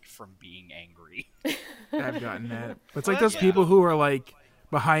headache from being angry." I've gotten that. But it's like those people who are like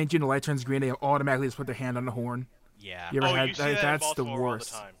behind you and the light turns green, they automatically just put their hand on the horn. Yeah. You ever Oh, had you see that in that's the Baltimore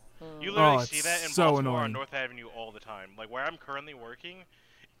worst. all the time. You literally it's see that in so Baltimore annoying. on North Avenue all the time. Like where I'm currently working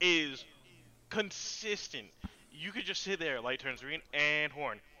is consistent. You could just sit there, light turns green, and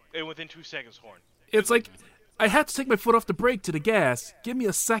horn. And within 2 seconds, horn. It's like I had to take my foot off the brake to the gas. Give me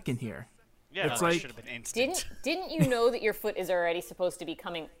a second here. Yeah, It's that like- should have been instant. Didn't you know that your foot is already supposed to be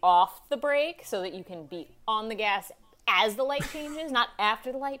coming off the brake so that you can be on the gas as the light changes, not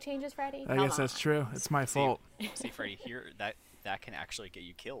after the light changes, Freddie? I guess that's true. It's my fault. See, Freddy, here that can actually get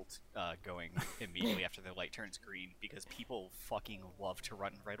you killed going immediately after the light turns green because people fucking love to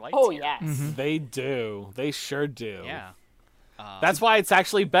run red lights. Oh, here. yes. They do. They sure do. Yeah. That's why it's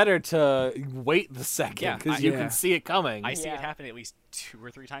actually better to wait the second Yeah, because I- you Yeah. can see it coming. I see it Yeah. happen at least 2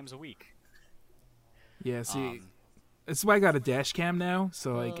 or 3 times a week. Yeah, see, that's why I got a dash cam now.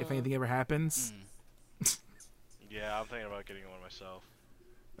 So like, if anything ever happens, Yeah, I'm thinking about getting one myself.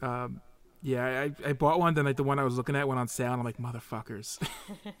 yeah, I bought one. Then like the one I was looking at went on sale, and I'm like, motherfuckers,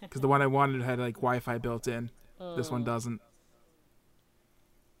 because the one I wanted had like Wi-Fi built in. This one doesn't.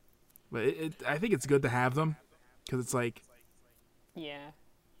 But I think it's good to have them, because it's like, Yeah.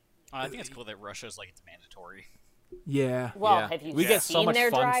 I think it's cool that Russia's like it's mandatory. yeah, Well, Yeah. have you we get so seen much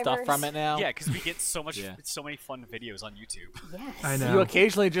their fun drivers? stuff from it now. Yeah, because we get so Yeah. many fun videos on YouTube. Yes. I You know.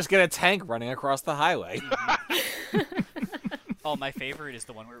 occasionally just get a tank running across the highway. Oh, my favorite is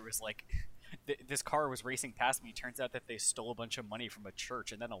the one where it was like, this car was racing past me. Turns out that they stole a bunch of money from a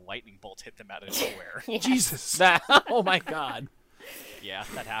church, and then a lightning bolt hit them out of nowhere. Jesus, Oh my god. Yeah,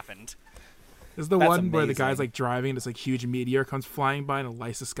 that happened. There's the That's one where the amazing. guy's like driving, this like huge meteor comes flying by and it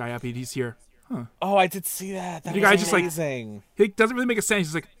lights the sky up. And he's here. Oh, I did see that. That The was guy just, like- amazing. He doesn't really make a sense.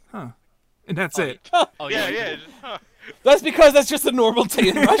 He's like, huh, and that's it. Oh Yeah, yeah, yeah. Just, huh. That's because that's just a normal day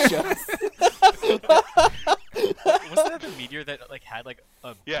in Russia. Wasn't that the meteor that like had like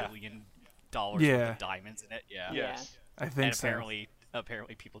 $1 Yeah. billion worth Yeah. of diamonds in it? Yeah. Yes. I think And so.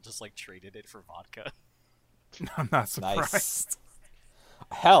 apparently people just like traded it for vodka. I'm not surprised. Nice.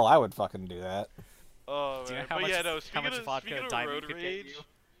 Hell, I would fucking do that. Oh Do you know man. how But much, yeah, no. how Speaking much of, vodka speaking a of diamond road could get rage. you?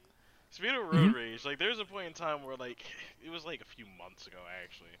 Speaking of road rage, like there's a point in time where like it was like a few months ago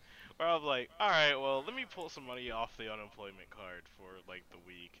actually, where I was like, all right, well let me pull some money off the unemployment card for like the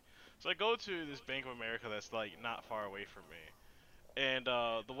week. So I go to this Bank of America that's like not far away from me, and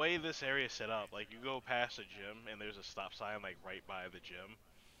the way this area is set up, like you go past a gym and there's a stop sign like right by the gym.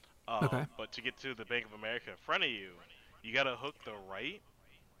 Okay. But to get to the Bank of America in front of you, you gotta hook the right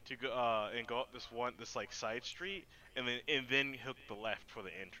to go and go up this like side street, and then hook the left for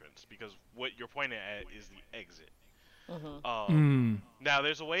the entrance, because what you're pointing at is the exit. Now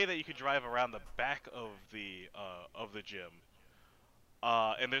there's a way that you could drive around the back of the gym,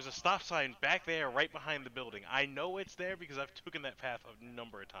 and there's a stop sign back there right behind the building. I know it's there because I've taken that path a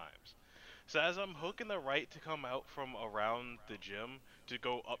number of times. So as I'm hooking the right to come out from around the gym to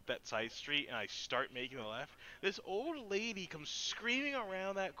go up that side street, and I start making the left, this old lady comes screaming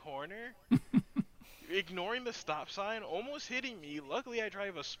around that corner, ignoring the stop sign, almost hitting me. Luckily I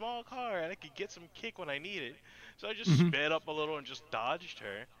drive a small car and I could get some kick when I need it. So I just sped up a little and just dodged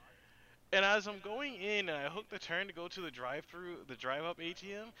her. And as I'm going in and I hook the turn to go to the drive-up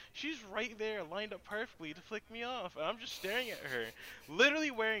ATM, she's right there lined up perfectly to flick me off. And I'm just staring at her, literally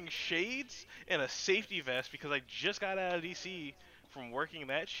wearing shades and a safety vest because I just got out of DC from working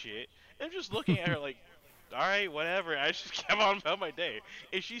that shit. And I'm just looking at her like, alright, whatever. I just kept on about my day.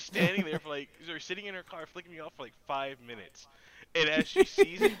 And she's standing there or sitting in her car flicking me off for like 5 minutes. And as she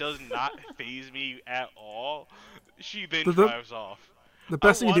sees it does not faze me at all, she then drives off. The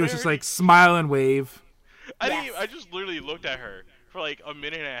best thing to do is just like smile and wave. I just literally looked at her for like a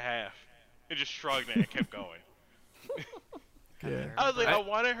minute and a half and just shrugged and kept going. Yeah. I was like, I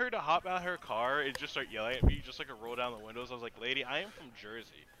wanted her to hop out her car and just start yelling at me, just like a roll down the windows. I was like, lady, I am from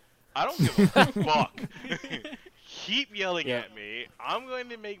Jersey. I don't give a fuck. Keep yelling at me. I'm going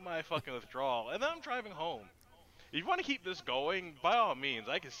to make my fucking withdrawal, and then I'm driving home. If you want to keep this going, by all means,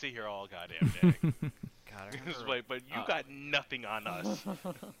 I can sit here all goddamn day. God, But you got nothing on us.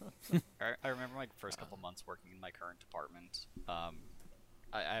 I remember my first couple months working in my current department. I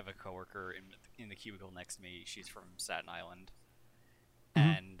have a coworker in the cubicle next to me. She's from Staten Island,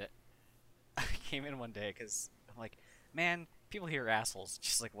 and I came in one day because I'm like, man, people here are assholes.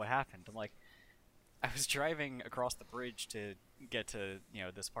 She's like, what happened? I'm like, I was driving across the bridge to get to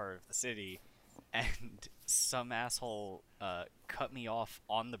this part of the city, and some asshole cut me off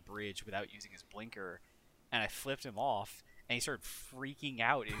on the bridge without using his blinker. And I flipped him off, and he started freaking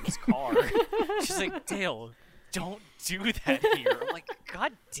out in his car. She's like, Dale, don't do that here. I'm like,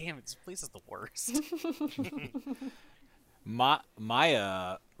 God damn it, this place is the worst.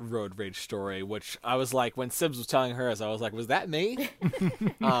 My road rage story, which I was like, when Sibs was telling hers, I was like, was that me?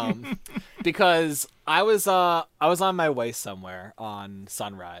 Because I was on my way somewhere on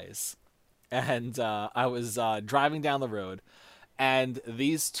Sunrise, and I was driving down the road. And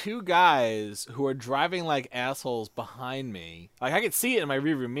these two guys who are driving like assholes behind me, like I could see it in my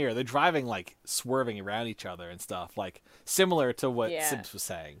rearview mirror. They're driving like swerving around each other and stuff, like similar to what Sibs was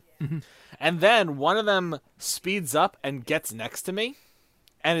saying. And then one of them speeds up and gets next to me,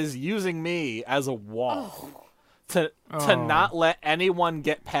 and is using me as a wall to not let anyone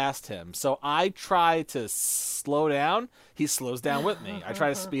get past him. So I try to slow down. He slows down with me. I try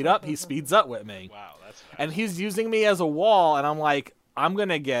to speed up. He speeds up with me. Wow, that's fast. And he's using me as a wall, and I'm like, I'm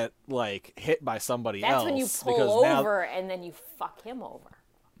gonna get like hit by somebody else. That's when you pull over and then you fuck him over.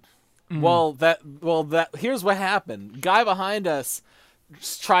 Well, here's what happened. Guy behind us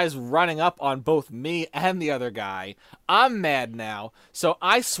tries running up on both me and the other guy. I'm mad now, so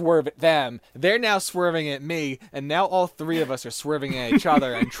I swerve at them. They're now swerving at me, and now all three of us are swerving at each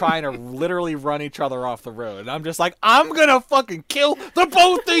other and trying to literally run each other off the road. And I'm just like, I'm gonna fucking kill the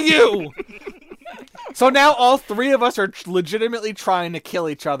both of you! So now all three of us are legitimately trying to kill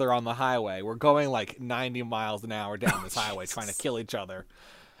each other on the highway. We're going like 90 miles an hour down this highway trying to kill each other.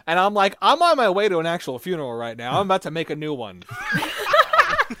 And I'm like, I'm on my way to an actual funeral right now. I'm about to make a new one.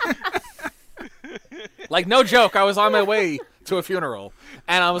 Like, no joke, I was on my way to a funeral.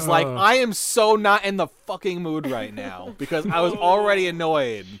 And I was like, I am so not in the fucking mood right now. Because I was already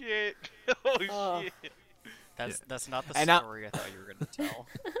annoyed. Shit. Oh, shit. That's not the And story I thought you were going to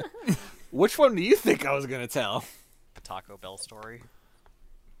tell. Which one do you think I was gonna tell? The Taco Bell story.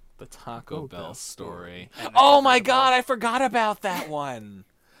 The Taco Bell story. And the Oh my convertible. god, I forgot about that one.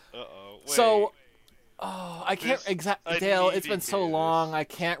 Uh-oh. Wait. So, I can't This- exactly. I Dale, need it's to been so hear long. this. I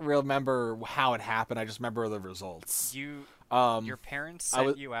can't remember how it happened. I just remember the results. You, Um, your parents I sent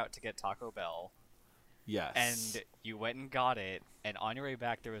was- you out to get Taco Bell, yes. and you went and got it. And on your way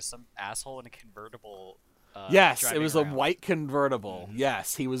back, there was some asshole in a convertible. Yes, it driving was around. a white convertible.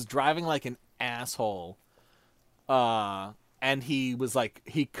 Yes, he was driving like an asshole. And he was like,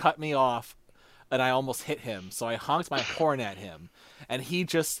 he cut me off, and I almost hit him. So I honked my horn at him, and he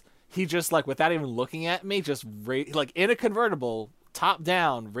just like, without even looking at me, just like in a convertible, top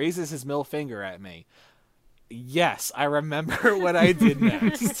down, raises his middle finger at me. Yes, I remember what I did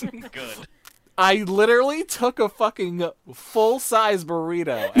next. Good. I literally took a fucking full-size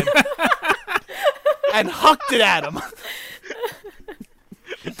burrito and hucked it at him.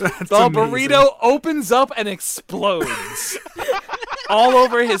 That's The amazing. burrito opens up and explodes all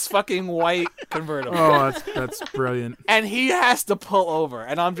over his fucking white convertible. Oh, that's brilliant. And he has to pull over.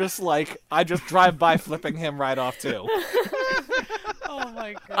 And I'm just like, I just drive by flipping him right off too. Oh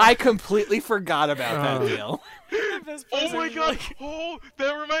my god. I completely forgot about Oh. that deal. The best part Oh is my there's, god! like- Oh,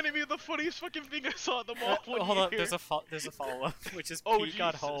 that reminded me of the funniest fucking thing I saw at the mall. one Hold up, year. there's a follow up, which is Oh, Pete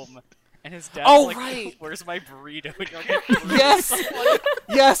got Jesus. home, and his dad's Oh, like, right. "Where's my burrito?" And you're like, "Burrito." Yes.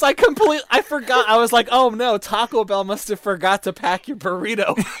 Yes, I forgot. I was like, oh no, Taco Bell must have forgot to pack your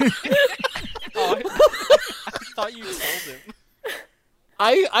burrito. Oh, I thought you told him.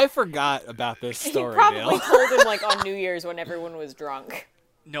 I forgot about this He story, probably Dale. told him like on New Year's when everyone was drunk.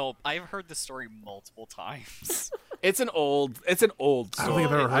 No, I've heard this story multiple times, It's an old I don't story.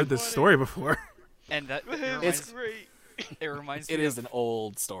 think I've ever heard this story before. and that it It's reminds, great. it reminds It me is of an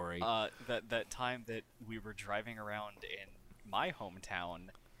old story. that time that we were driving around in my hometown,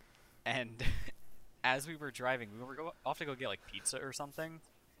 and as we were driving, we were off to go get like pizza or something,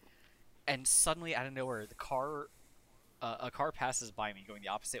 and suddenly out of nowhere, a car passes by me going the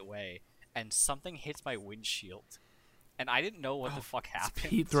opposite way, and something hits my windshield, and I didn't know what the fuck happened.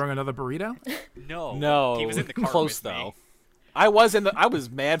 Pete throwing another burrito? No, No, he was in the car close with though. I was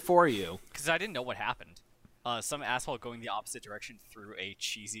mad for you. because I didn't know what happened. Some asshole going the opposite direction threw a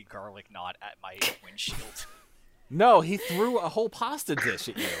cheesy garlic knot at my windshield. No, he threw a whole pasta dish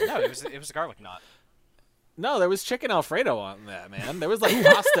at you. No, it was a garlic knot. No, there was chicken Alfredo on that, man. There was like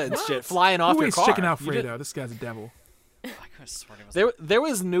pasta and shit flying off Who your eats car. chicken You Alfredo? This guy's a devil. I could have sworn it was. there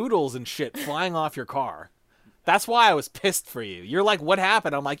was noodles and shit flying off your car. That's why I was pissed for you. You're like, what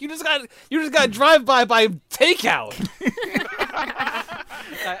happened? I'm like, you just got drive by takeout.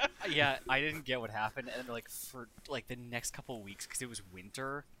 Yeah, I didn't get what happened, and like for like the next couple of weeks, because it was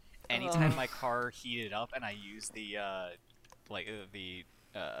winter. Anytime my car heated up, and I used the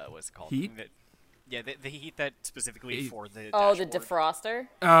what's it called? Heat? The heat that specifically for the Oh, the dashboard. defroster.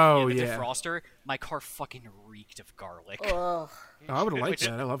 Oh, The yeah. defroster. My car fucking reeked of garlic. Ugh. Oh, I would have liked Which-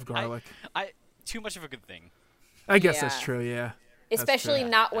 that. I love garlic. I too much of a good thing. I guess that's Yeah. true, yeah. That's Especially true.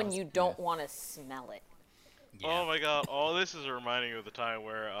 not That when was- you don't want to smell it. Yeah. Oh my god! All this is reminding me of the time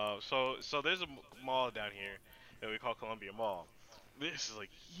where so there's a mall down here that we call Columbia Mall. This is like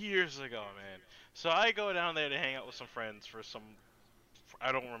years ago, man. So I go down there to hang out with some friends for some.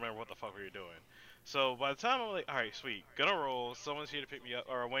 I don't remember what the fuck we were doing. So by the time I'm like, all right, sweet, gonna roll. Someone's here to pick me up,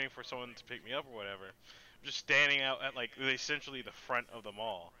 or waiting for someone to pick me up or whatever. I'm just standing out at like essentially the front of the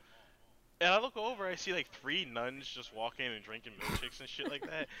mall. And I look over, I see like 3 nuns just walking and drinking milkshakes and shit like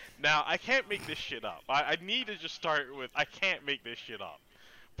that. Now, I can't make this shit up. I need to just start with, I can't make this shit up.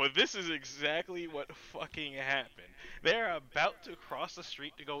 But this is exactly what fucking happened. They're about to cross the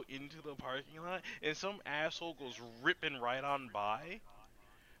street to go into the parking lot, and some asshole goes ripping right on by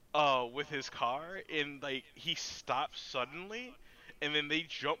with his car, and like he stops suddenly, and then they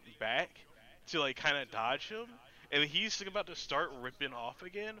jump back to like kind of dodge him. And he's about to start ripping off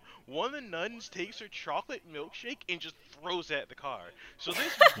again. One of the nuns takes her chocolate milkshake and just throws it at the car. So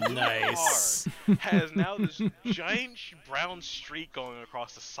this blue Nice. car has now this giant brown streak going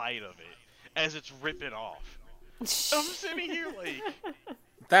across the side of it as it's ripping off. I'm sitting here like,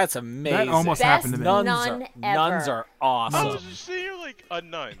 That's amazing. That almost Best happened to me. nuns nun nuns ever. are I awesome. was just sitting here like a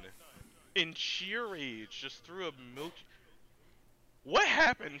nun in sheer rage just threw a milk. What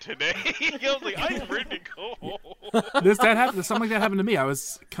happened today? I was like, I'm ready to go home. Something like that happened to me. I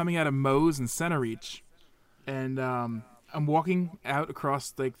was coming out of Moe's in Center Reach, and I'm walking out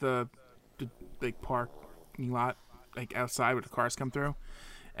across like the like parking lot, like outside where the cars come through,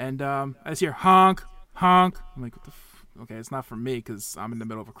 and I just hear honk, honk. I'm like, what the? Okay, it's not for me because I'm in the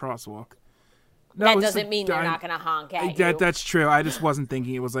middle of a crosswalk. No, That it's just, doesn't like, mean they're not gonna honk at you. That's true. I just wasn't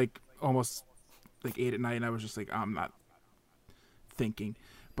thinking. It was like almost like 8 at night, and I was just like, I'm not thinking.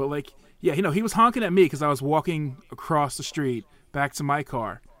 But like, yeah, he was honking at me because I was walking across the street back to my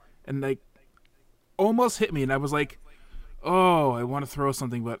car, and like almost hit me, and I was like, oh, I want to throw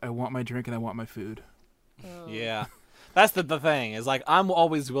something, but I want my drink and I want my food. Yeah. That's the thing, is like I'm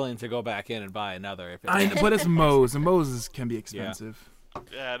always willing to go back in and buy another if it's But it's Moe's, and Moe's can be expensive.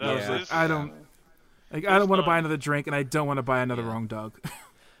 Yeah, no, Yeah. so this I is- don't want to buy another drink, and I don't want to buy another wrong dog.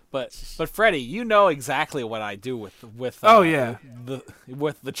 But Freddie, you know exactly what I do with Oh, yeah.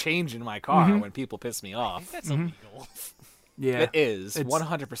 with the change in my car when people piss me I off. think that's illegal. Yeah, It is It's-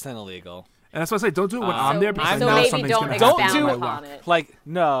 100% illegal. and that's why I say don't do it when I'm there, because so I know maybe something's don't going to happen expound to my upon luck. it. Like,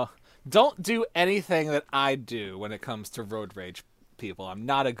 no, don't do anything that I do when it comes to road rage people. I'm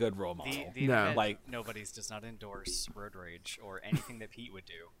not a good role model. The No. internet, Like- nobody's does not endorse road rage or anything that Pete would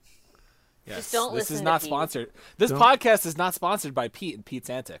do. Yes, Just don't this is listen to not Pete. sponsored. This Don't- podcast is not sponsored by Pete and Pete's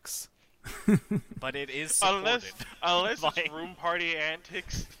Antics. But it is supported. unless by- it's room party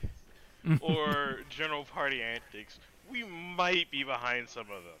antics or general party antics, we might be behind some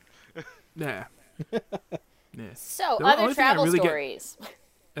of them. Yeah. Yeah. So, The other only thing I travel really get- stories.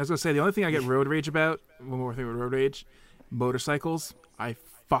 I was gonna say the only thing I get road rage about. One more thing with road rage, motorcycles. I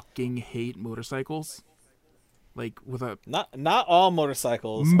fucking hate motorcycles. Like with a Not all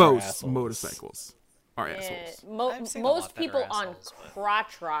motorcycles. are most assholes. motorcycles are assholes. I've seen a lot Most better people on assholes, but-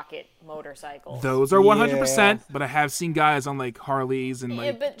 crotch rocket motorcycles. Those are 100%. But I have seen guys on like Harleys and Yeah,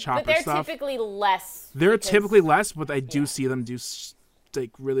 like but chopper they're stuff. typically less. They're because- typically less, but I do see them do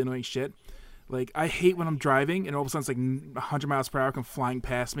like really annoying shit. Like I hate when I'm driving and all of a sudden it's like 100 miles per hour come flying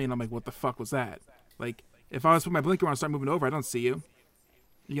past me, and I'm like, what the fuck was that? Like if I was put my blinker on and start moving over, I don't see you.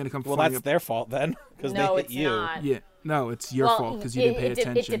 You're gonna come Well, flying that's up. their fault then, because No, they hit it's you. not. Yeah, no, it's your fault because you didn't pay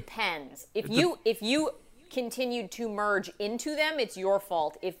attention. It depends. If you continued to merge into them, it's your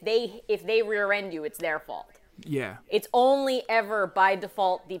fault. If they rear end you, it's their fault. Yeah, It's only ever by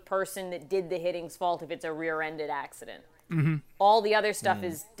default the person that did the hitting's fault if it's a rear-ended accident. Mm-hmm. All the other stuff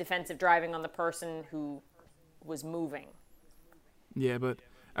is defensive driving on the person who was moving. yeah, but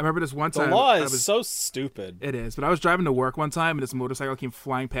I remember this one The time. law I is was- so stupid. It is, but I was driving to work one time, and this motorcycle came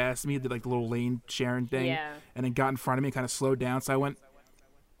flying past me, did like the little lane sharing thing, Yeah. and then got in front of me and kind of slowed down. So I went,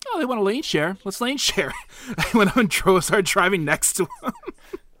 "Oh, they want a lane share? Let's lane share." I went up and started driving next to him.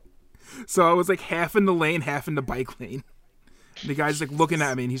 So I was like half in the lane, half in the bike lane. The guy's like looking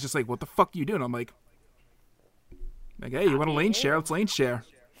at me, and he's just like, "What the fuck are you doing?" I'm like, "Hey, you want a lane share? Let's lane share."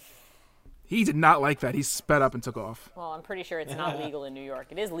 He did not like that. He sped up and took off. Well, I'm pretty sure it's not legal in New York.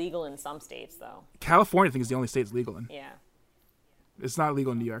 It is legal in some states, though. California, I think, is the only state it's legal in. Yeah. It's not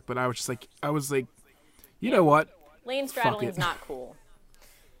legal in New York, but I was like, you know what? Lane straddling it. is not cool.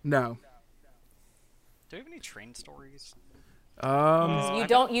 No. Do we have any train stories? You I've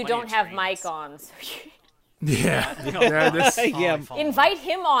don't got you plenty don't of have trains. Mike on. So Yeah. Yeah, this Yeah. invite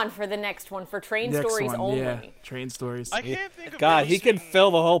him on for the next one for train next stories one. only. Yeah. Train stories. I can't think of God, any he could train-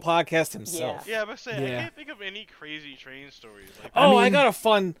 fill the whole podcast himself. Yeah, but I Yeah. can't think of any crazy train stories. Like, Oh, I mean- got a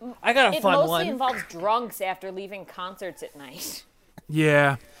fun It mostly one. involves drunks after leaving concerts at night.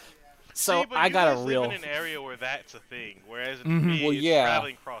 Yeah. So see, but I you got a guys real. live in an area where that's a thing, whereas in me, Well, it's yeah.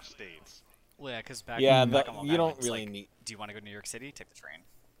 traveling across states. Well, yeah, because back Yeah, back on Long you don't Island, it's really like, need- Do you want to go to New York City? Take the train.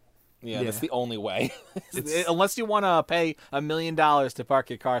 Yeah, that's Yeah. the only way. It's- Unless you want to pay $1 million to park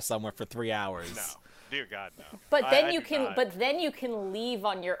your car somewhere for 3 hours. No, dear God, no. But then I you do can not. but then you can leave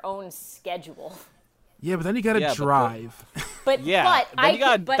on your own schedule. Yeah, but then you gotta Yeah, but the- drive. But Yeah, but then I you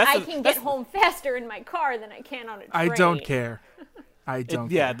gotta- can, but that's I the- can that's get the- home faster in my car than I can on a train. I don't care. I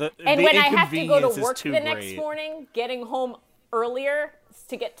don't Yeah, care. the, And the when I have to go inconvenience to is work too the next great. morning, getting home earlier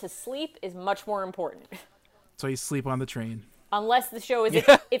to get to sleep is much more important. So you sleep on the train. Unless the show is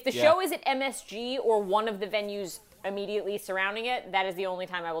Yeah. if the Yeah. show is at MSG or one of the venues immediately surrounding it, that is the only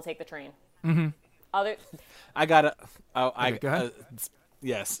time I will take the train. Mm-hmm. Other I gotta. Oh, Okay, go ahead.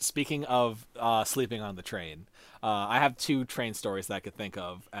 Yes. Speaking of sleeping on the train, I have 2 train stories that I could think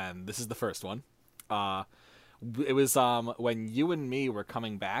of, and this is the first one. It was when you and me were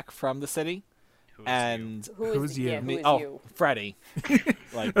coming back from the city, Who's and Who's you? who is oh, you? Freddie.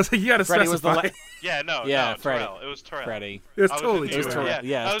 Like I was like, you gotta Freddie was the specify. Yeah, no, Yeah, no, Freddie. Terrell. It was Terrell. Freddie. It was I was totally with you. It was true. Terrell.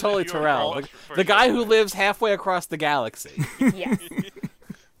 Yeah, I it's was totally with you on Terrell. Raw The for guy sure. who lives halfway across the galaxy. Yes.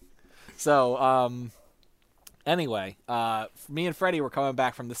 So, anyway, me and Freddie were coming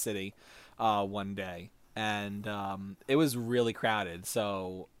back from the city one day, and it was really crowded.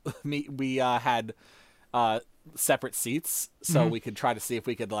 So we had separate seats, so we could try to see if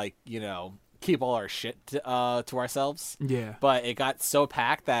we could, like, keep all our shit to ourselves. Yeah. But it got so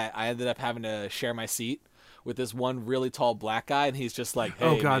packed that I ended up having to share my seat with this one really tall black guy, and he's just like, "Hey,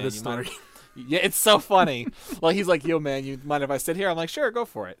 Oh God, man, this you mind-" story. Yeah, it's so funny. Well, he's like, "Yo, man, you mind if I sit here?" I'm like, "Sure, go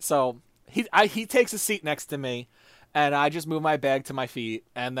for it." So he takes a seat next to me, and I just move my bag to my feet,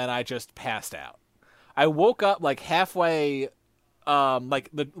 and then I just passed out. I woke up like halfway,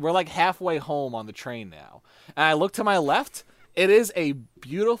 we're like halfway home on the train now, and I look to my left. It is a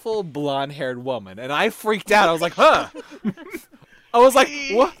beautiful blonde-haired woman, and I freaked out. I was like, "Huh." I was like,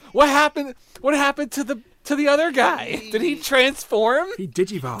 "What? What happened? What happened to the other guy? Did he transform? He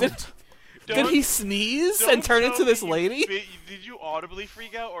digivolved. Did he sneeze and turn into this lady?" Did you audibly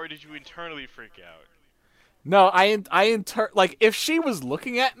freak out, or did you internally freak out? No, like if she was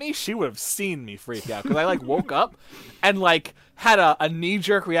looking at me, she would have seen me freak out because I like woke up and like had a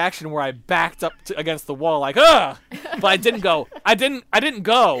knee-jerk reaction where I backed up against the wall like but I didn't go. I didn't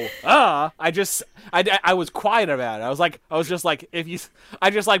go. I was quiet about it. I was just like I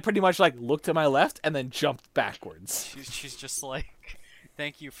just like pretty much like looked to my left and then jumped backwards. She's just like,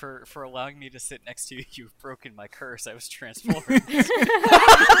 thank you for allowing me to sit next to you. You've broken my curse. I was transformed.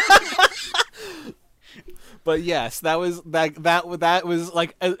 But yes, that was like,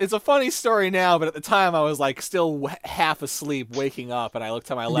 it's a funny story now, but at the time I was like still half asleep, waking up, and I looked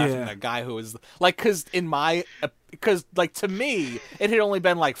to my left, and the guy who was like, because like to me it had only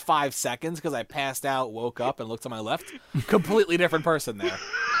been like 5 seconds because I passed out, woke up, and looked to my left, completely different person there.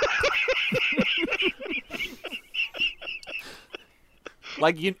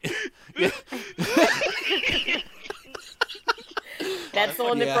 Like you. Yeah. That's the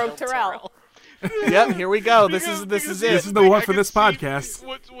one that broke Terrell. Yep, here we go. This is it. This is the one for this podcast.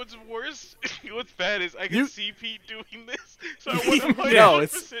 What's worse, what's bad is I can see Pete doing this, so I want to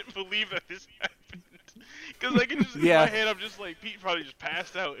 100% believe that this happened. Because I can just, in my head, I'm just like, Pete probably just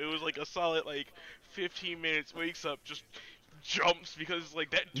passed out. It was like a solid, like, 15 minutes, wakes up, just jumps, because, like,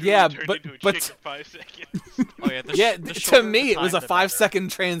 that dude turned into a chick in 5 seconds. Oh, yeah, to me, it was a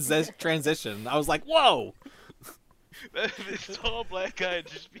 5-second transition. I was like, whoa! This tall black guy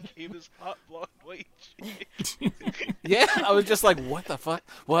just became this hot blonde white chick. Yeah, I was just like, what the fuck?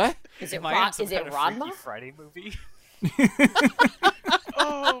 What? Is it Rodma? Friday movie?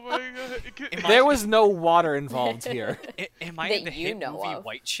 Oh my god. There was no water involved here. Am I in the hit movie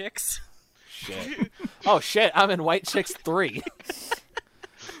White Chicks? Shit. Oh shit, I'm in White Chicks 3.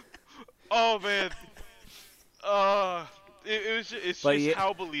 Oh man. It's just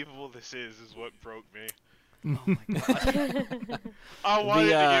how believable this is what broke me. Oh my god. I wanted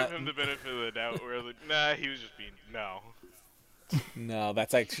to give him the benefit of the doubt where like, nah, he was just being No,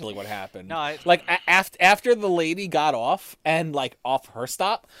 that's actually what happened. No, like after the lady got off and like off her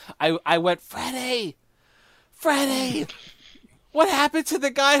stop, I went, Freddie, what happened to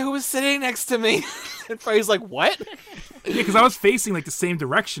the guy who was sitting next to me? And Freddie's like, what? Yeah, because I was facing like the same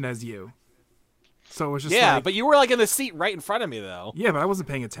direction as you. So it was just like, but you were like in the seat right in front of me though. Yeah, but I wasn't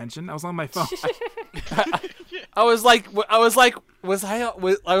paying attention. I was on my phone. I was like,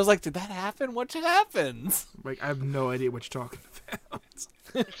 did that happen? What just happened? Like, I have no idea what you're talking about.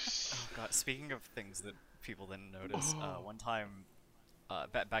 Oh god, speaking of things that people didn't notice, one time,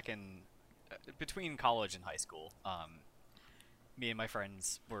 back in between college and high school, me and my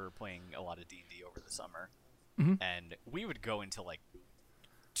friends were playing a lot of D&D over the summer, and we would go until like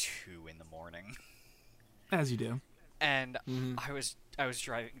 2 in the morning. As you do. And I was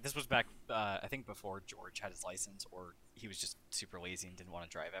driving. This was back, I think, before George had his license, or he was just super lazy and didn't want to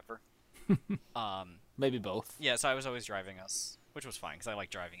drive ever. Maybe both. Yeah, so I was always driving us, which was fine because I like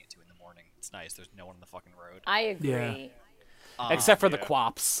driving at 2 in the morning. It's nice. There's no one on the fucking road. I agree. Yeah. Except for the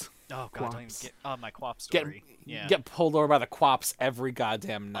quaps. Oh god, don't even get my quap story. Get pulled over by the quaps every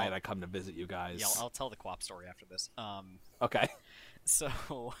goddamn night I come to visit you guys. Yeah, I'll tell the quap story after this. Okay. So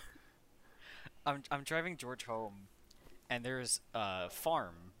I'm driving George home, and there's a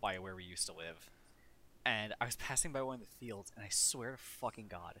farm by where we used to live, and I was passing by one of the fields, and I swear to fucking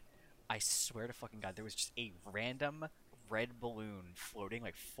god, there was just a random red balloon floating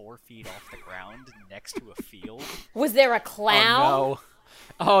like 4 feet off the ground next to a field. Was there a clown?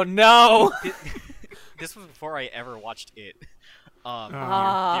 Oh no! This was before I ever watched it.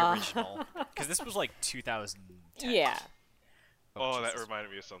 The original, because this was like 2010. Yeah. Oh, that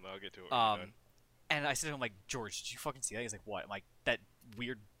reminded me of something. I'll get to it. And I said to him, like, George, did you fucking see that? He's like, what? I'm like, that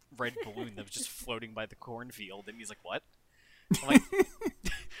weird red balloon that was just floating by the cornfield. And he's like, what? I'm like,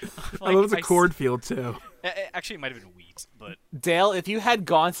 I love the cornfield, too. Actually, it might have been wheat, but... Dale, if you had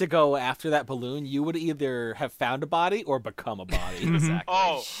gone to go after that balloon, you would either have found a body or become a body. Exactly.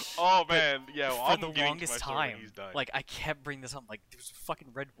 Oh man, yeah. Well, for the longest time, like, I kept bringing this up. Like, there was a fucking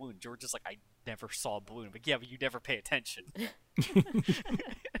red balloon. George is like, I never saw a balloon. But yeah, but you never pay attention.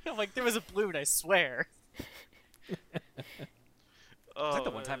 I'm like, there was a balloon, I swear. It's like the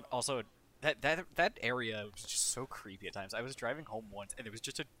one time also that area was just so creepy at times. I was driving home once and there was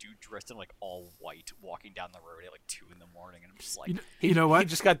just a dude dressed in like all white walking down the road at like 2 in the morning, and I'm just like, You know what? He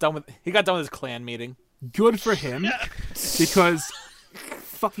just got done with his clan meeting. Good for him, because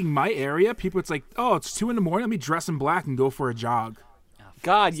fucking my area, people, it's like, oh, it's 2 a.m. Let me dress in black and go for a jog.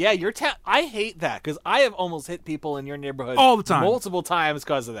 God, yeah, your town. I hate that because I have almost hit people in your neighborhood All the time. multiple times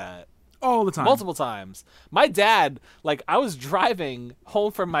because of that. All the time. Multiple times. My dad, like, I was driving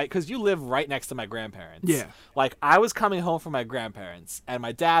home from because you live right next to my grandparents. Yeah. Like, I was coming home from my grandparents, and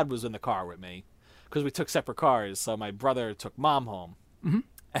my dad was in the car with me because we took separate cars. So my brother took mom home,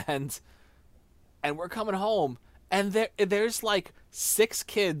 and we're coming home, and there's like 6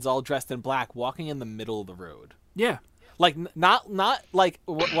 kids all dressed in black walking in the middle of the road. Yeah. Like, not like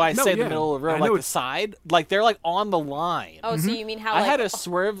when I No, say the yeah. middle of the road, I like know the side. Like, they're like on the line. Oh, so you mean how I like had to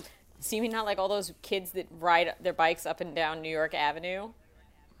swerve. so you mean how like all those kids that ride their bikes up and down New York Avenue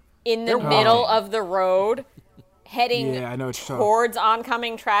in the They're middle walking. of the road, heading Yeah, I know what you're talking. towards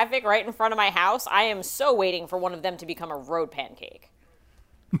oncoming traffic right in front of my house? I am so waiting for one of them to become a road pancake.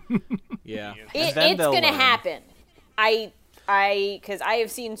 Yeah. It's gonna happen. Because I have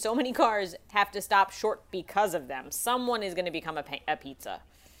seen so many cars have to stop short because of them. Someone is gonna become a pizza.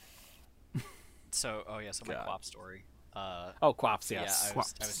 so my God. Quap story. Oh, quaps, yes. Yeah, I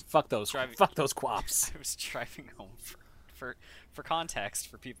was Fuck those. driving- Fuck those quaps. I was driving home for context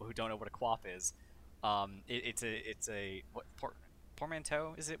for people who don't know what a quap is. It's a what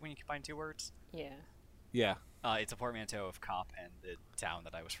portmanteau is it when you combine 2 words? Yeah. Yeah. It's a portmanteau of cop and the town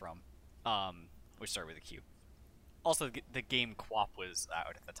that I was from, which started with a Q. Also, the game Quap was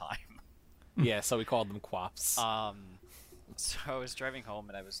out at the time. Yeah, so we called them quaps. So I was driving home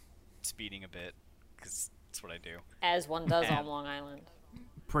and I was speeding a bit because that's what I do. As one does And- on Long Island.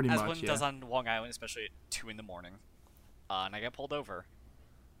 Pretty As much, one yeah. does on Long Island, especially at 2 in the morning. And I got pulled over,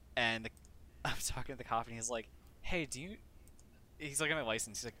 and I was talking to the cop, and he's like, "Hey, He's looking at my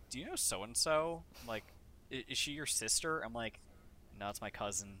license. He's like, "Do you know so and so? Like, is she your sister?" I'm like, "No, it's my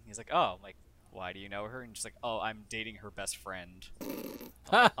cousin." He's like, "Oh, I'm like, why do you know her?" And she's like, "Oh, I'm dating her best friend."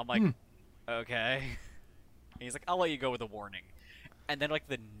 I'm like, "Okay." And he's like, "I'll let you go with a warning." And then like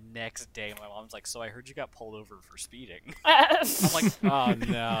the next day, my mom's like, "So I heard you got pulled over for speeding." I'm like, Oh,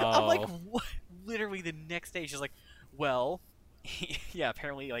 no. I'm like, what? Literally the next day, she's like, "Well, yeah,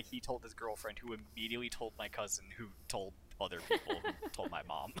 apparently, like, he told his girlfriend, who immediately told my cousin, who told other people, who told my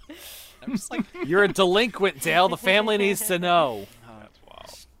mom." I'm just like, You're a delinquent, Dale. The family needs to know. That's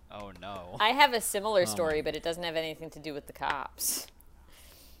wild. oh no. I have a similar story, but it doesn't have anything to do with the cops.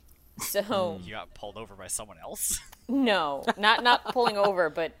 So You got pulled over by someone else? no, not pulling over,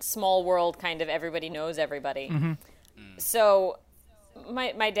 but small world kind of everybody knows everybody. So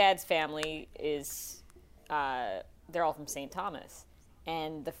my dad's family is they're all from St. Thomas,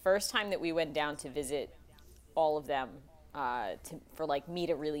 and the first time that we went down to visit all of them for like me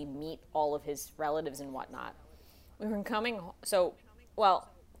to really meet all of his relatives and whatnot, we were coming. So, well,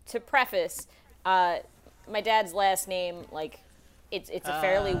 to preface, my dad's last name, like, it's a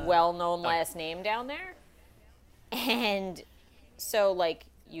fairly well-known last name down there. And so, like,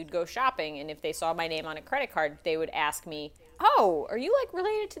 you'd go shopping, and if they saw my name on a credit card, they would ask me, "Oh, are you, like,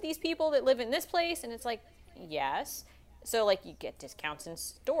 related to these people that live in this place?" And it's like, yes. So, like, you get discounts in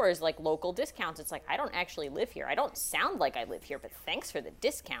stores, like local discounts. It's like, I don't actually live here. I don't sound like I live here, but thanks for the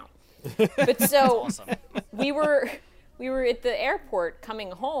discount. But so Awesome. we were at the airport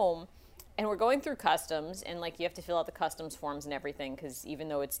coming home, and we're going through customs, and like you have to fill out the customs forms and everything, because even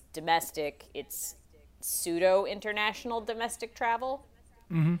though it's domestic, it's pseudo international domestic travel.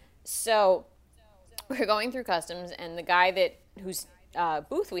 So we're going through customs, and the guy whose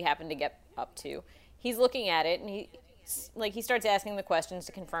booth we happened to get up to, he's looking at it, and he starts asking the questions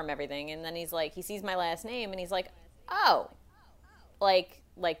to confirm everything, and then he's like, he sees my last name, and he's like, "Oh, like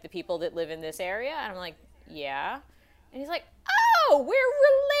the people that live in this area?" And I'm like, "Yeah." And he's like, "Oh,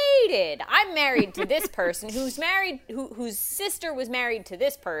 we're related. I'm married to this person whose sister was married to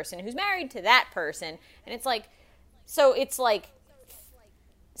this person who's married to that person." And it's like, so it's like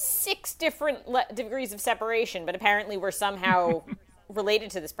 6 different degrees of separation, but apparently we're somehow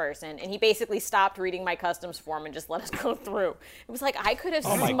related to this person. And he basically stopped reading my customs form and just let us go through. It was like I could have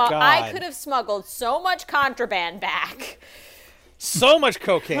my God. I could have smuggled so much contraband back. So much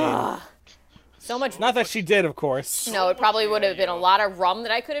cocaine. So much. Not that she did, of course. No, it probably would have been a lot of rum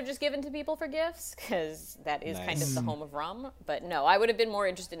that I could have just given to people for gifts, because that is kind of the home of rum. But no, I would have been more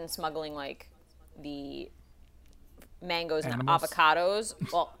interested in smuggling, like, the mangoes Animals? and avocados.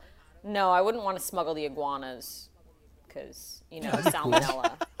 Well, no, I wouldn't want to smuggle the iguanas, because,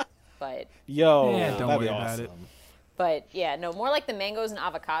 salmonella. But Yo, Yeah, don't that'd worry be about awesome. it. But yeah, no, more like the mangoes and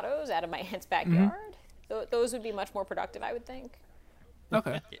avocados out of my aunt's backyard. Those would be much more productive, I would think.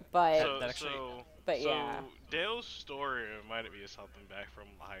 Okay. But So Dale's story reminded me of something back from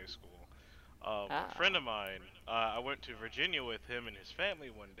high school. A friend of mine, I went to Virginia with him and his family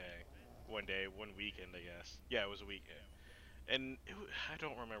one weekend, I guess. Yeah, it was a weekend. And I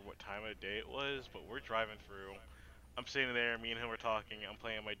don't remember what time of day it was, but we're driving through. I'm sitting there, me and him were talking, I'm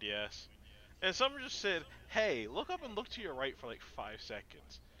playing my DS. And someone just said, hey, look up and look to your right for like 5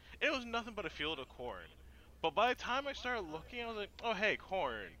 seconds. And it was nothing but a field of corn. But by the time I started looking, I was like, oh hey,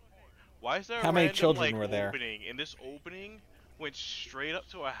 corn. Why is there a How many random, children like, were there? opening? And this opening went straight up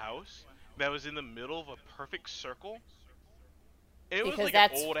to a house that was in the middle of a perfect circle. It was Because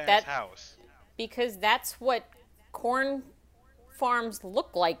like an old-ass house. Because that's what corn farms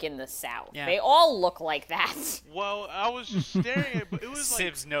look like in the South. Yeah. They all look like that. Well, I was just staring at it, but it was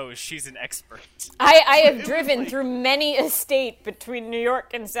like... Sibs knows she's an expert. I have was driven like- through many a state between New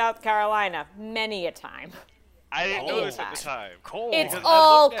York and South Carolina, many a time. I didn't know this at God. the time. Cold. It's Because I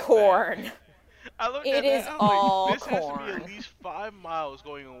all looked at that. corn. I looked It at is that, I was all like, this has to corn. be at least 5 miles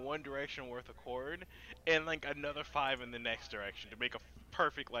going in one direction worth of corn, and like another 5 in the next direction to make a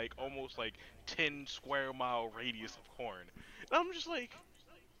perfect, like, almost like 10 square mile radius of corn. And I'm just like,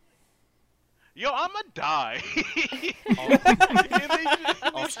 yo, I'ma die. And they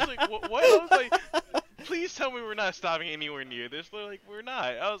just like, what? I was like, please tell me we're not stopping anywhere near this. They're like, we're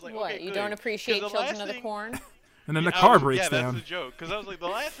not. I was like, What, okay, you good. don't 'Cause appreciate the children last of the thing- corn? And then the I car was- breaks yeah, down. that's the joke. Because I was like, the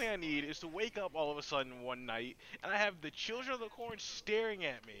last thing I need is to wake up all of a sudden one night and I have the children of the corn staring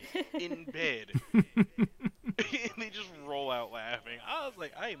at me in bed. And they just roll out laughing. I was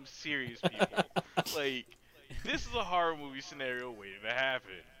like, I am serious, people. Like, this is a horror movie scenario waiting to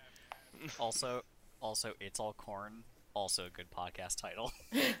happen. Also, it's all corn. Also a good podcast title.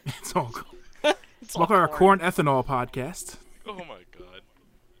 It's all cool. It's Welcome to our corn ethanol podcast. Oh my god.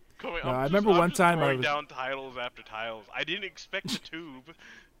 Coming, I remember one time I throwing was- down titles after titles. I didn't expect the tube.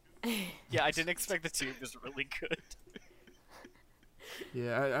 Yeah, I didn't expect the tube was really good.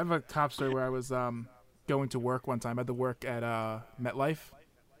 Yeah, I have a cop story where I was going to work one time. I had to work at MetLife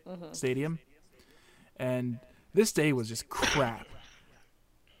Stadium, and this day was just crap.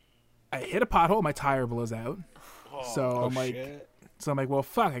 I hit a pothole, my tire blows out. So I'm like, well,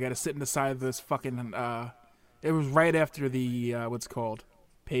 fuck, I gotta sit in the side of this fucking. It was right after the what's it called,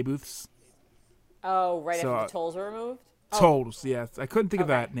 pay booths. Oh, right So, after the tolls were removed? Tolls, yes. I couldn't think of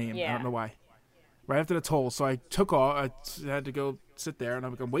Okay, that name. I yeah. don't know why. Right after the tolls, so I took off. I had to go sit there, and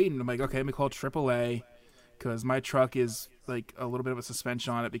I'm waiting. I'm like, okay, let me call AAA, because my truck is like a little bit of a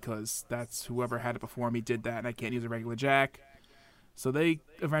suspension on it because that's whoever had it before me did that, and I can't use a regular jack. So they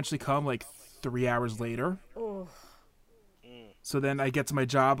eventually come like 3 hours later. So then I get to my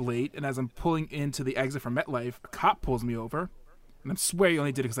job late, and as I'm pulling into the exit from MetLife, a cop pulls me over, and I swear he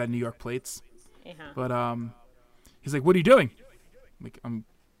only did it because I had New York plates. Uh-huh. But he's like, "What are you doing?" I'm like,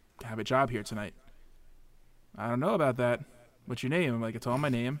 I have a job here tonight. I don't know about that. What's your name? I'm like, I told him my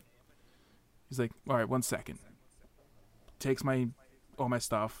name. He's like, all right, 1 second. Takes all my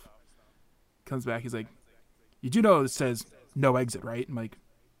stuff. Comes back. He's like, you do know it says no exit, right? I'm like,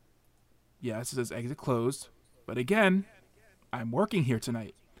 yes, it says exit closed. But again, I'm working here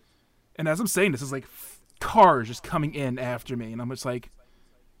tonight. And as I'm saying this, it's like cars just coming in after me. And I'm just like,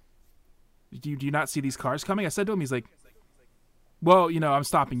 do you not see these cars coming? I said to him, he's like, well, I'm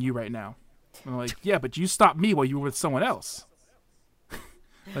stopping you right now. I'm like, yeah, but you stopped me while you were with someone else.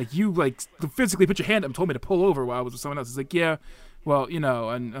 Like, you, physically put your hand up and told me to pull over while I was with someone else. He's like, yeah, well, and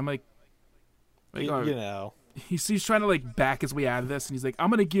I'm like You he's trying to, back his way out of this, and he's like, I'm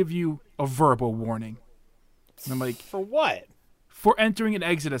going to give you a verbal warning. And I'm like, For what? for entering an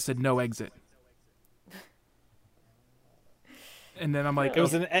exit, I said no exit. And then I'm like,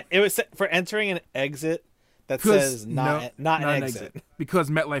 It was for entering an exit that says not an exit. because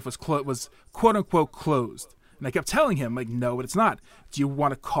MetLife was quote unquote closed. And I kept telling him, like, no, but it's not. Do you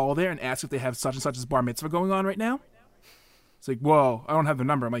want to call there and ask if they have such and such as bar mitzvah going on right now? It's like, whoa, I don't have the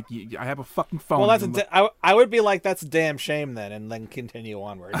number. I'm like, I have a fucking phone. Well, I'm like, I would be like, that's a damn shame then, and then continue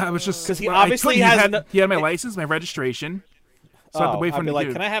onward. I was just 'Cause he well, I obviously couldn't. has he had my license, my registration. So I had to wait for I'd him be to like,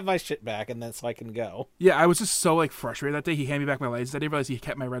 do. can I have my shit back, and then so I can go. Yeah, I was just so frustrated that day. He handed me back my license. I didn't realize he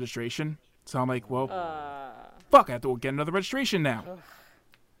kept my registration. So I'm like, well, fuck, I have to get another registration now.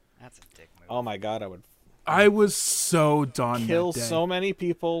 That's a dick move. Oh my god, I would I was so done. kill that day. so many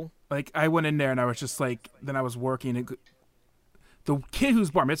people. Like, I went in there and I was just like, then I was working. And the kid whose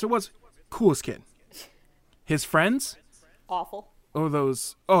bar mitzvah was, coolest kid. His friends, Awful.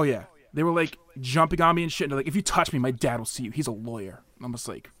 oh yeah. They were jumping on me and shit. And they're like, if you touch me, my dad will see you. He's a lawyer. And I'm just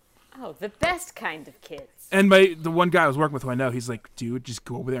like, Oh, the best kind of kids. And the one guy I was working with who I know, he's like, dude, just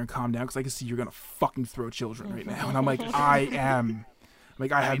go over there and calm down because I can see you're going to fucking throw children right now. And I'm like, I am.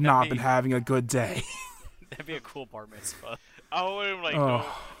 Like, I have not been having a good day. That'd be a cool bar mitzvah. I would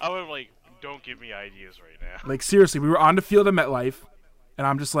have don't give me ideas right now. Like, seriously, we were on the field of MetLife, and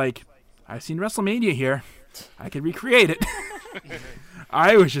I'm just like, I've seen WrestleMania here. I could recreate it.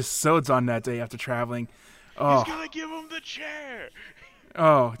 I was just so done that day after traveling. Oh. He's gonna give him the chair.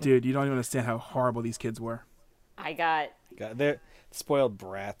 Oh, dude, you don't even understand how horrible these kids were. God, they're spoiled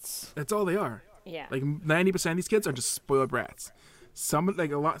brats. That's all they are. Yeah. Like 90% of these kids are just spoiled brats. Some of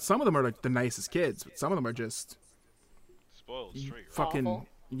them are like the nicest kids, but some of them are just spoiled straight. Fucking awful.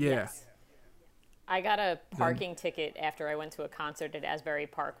 Yeah. Yes. I got a parking ticket after I went to a concert at Asbury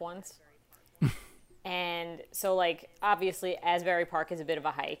Park once. And so, like, obviously, Asbury Park is a bit of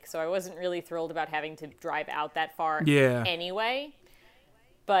a hike, so I wasn't really thrilled about having to drive out that far anyway.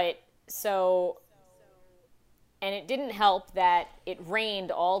 But, so, and it didn't help that it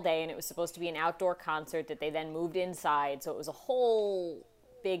rained all day, and it was supposed to be an outdoor concert that they then moved inside, so it was a whole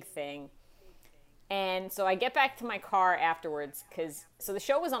big thing. And so I get back to my car afterwards, so the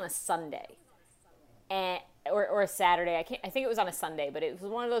show was on a Sunday. Or a Saturday. I think it was on a Sunday, but it was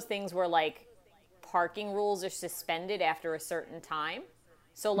one of those things where, like, parking rules are suspended after a certain time.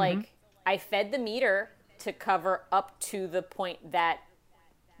 So, like, I fed the meter to cover up to the point that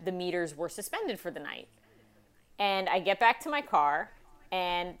the meters were suspended for the night. And I get back to my car,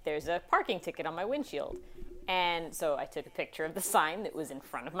 and there's a parking ticket on my windshield. And so I took a picture of the sign that was in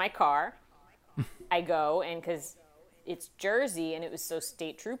front of my car. I go, and because it's Jersey, and it was so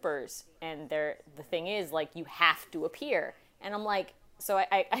state troopers, and the thing is, like, you have to appear. And I'm like, so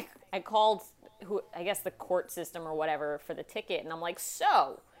I called I guess the court system or whatever for the ticket, and I'm like,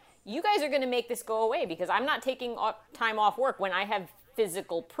 so you guys are going to make this go away because I'm not taking time off work when I have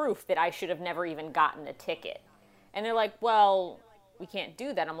physical proof that I should have never even gotten a ticket. And they're like, well, we can't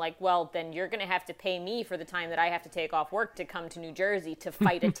do that. I'm like, well, then you're going to have to pay me for the time that I have to take off work to come to New Jersey to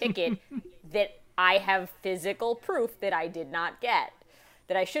fight a ticket that I have physical proof that I did not get,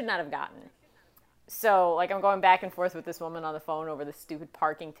 that I should not have gotten. So, like, I'm going back and forth with this woman on the phone over the stupid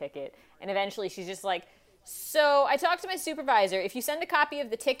parking ticket. And eventually she's just like, so I talked to my supervisor. If you send a copy of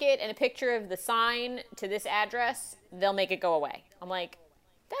the ticket and a picture of the sign to this address, they'll make it go away. I'm like,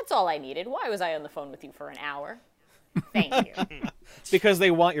 that's all I needed. Why was I on the phone with you for an hour? Thank you. Because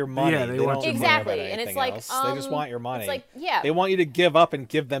they want your money. Yeah, they want your exactly. money. And it's like, they just want your money. It's like, yeah. They want you to give up and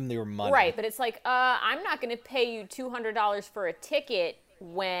give them your money. Right, but it's like, I'm not going to pay you $200 for a ticket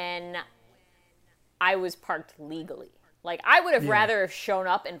when I was parked legally. Like, I would have rather have shown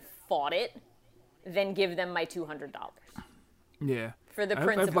up and fought it than give them my $200. Yeah. For the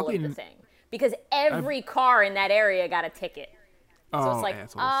principle of the thing. Because every car in that area got a ticket. So it's like,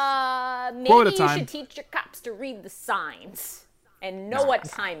 maybe you should teach your cops to read the signs and know what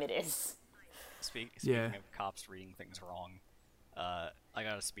time it is. Speaking of cops reading things wrong, I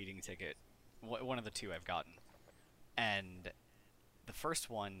got a speeding ticket. One of the two I've gotten. And the first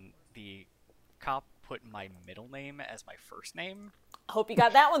one, the cop put my middle name as my first name. I hope you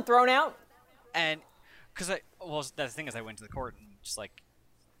got that one thrown out. And because the thing is, I went to the court and just like,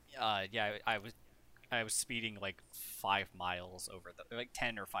 I was speeding like 5 miles over like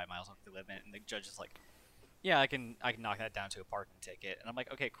 10 or 5 miles over the limit, and the judge is like, yeah, I can knock that down to a parking ticket. And I'm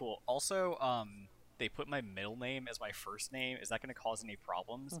like, okay, cool. Also, they put my middle name as my first name. Is that going to cause any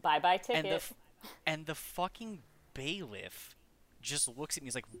problems? Bye-bye ticket. And the fucking bailiff just looks at me.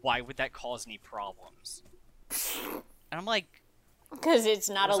 He's like, why would that cause any problems? And I'm like, because it's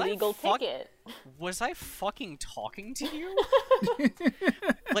not a legal ticket. Was I fucking talking to you?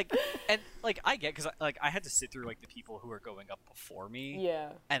 I get, because I had to sit through like the people who were going up before me. Yeah.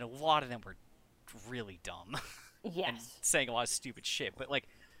 And a lot of them were really dumb. Yes. And saying a lot of stupid shit. But like,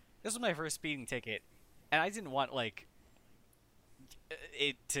 this was my first speeding ticket, and I didn't want like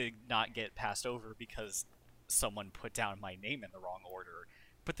it to not get passed over because someone put down my name in the wrong order.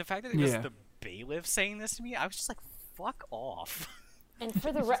 But the fact that it was the bailiff saying this to me, I was just like, fuck off. And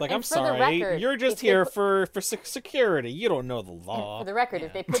for the like, I'm sorry, you're just here for security. You don't know the law. For the record,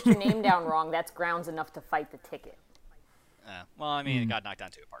 if they put your name down wrong, that's grounds enough to fight the ticket. Well, I mean, it got knocked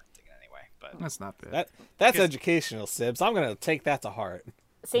down to a parking ticket anyway. But that's not bad. That's educational, Sibs. I'm gonna take that to heart.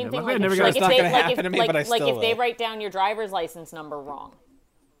 Same thing. Like, it's not gonna happen to me, but I still will. If they write down your driver's license number wrong,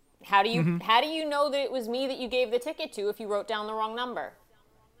 how do you know that it was me that you gave the ticket to if you wrote down the wrong number?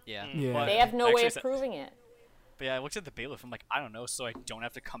 Yeah. Well, they have no way of proving it. But yeah, I looked at the bailiff. I'm like, I don't know, so I don't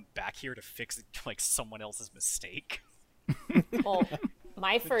have to come back here to fix like someone else's mistake. Well,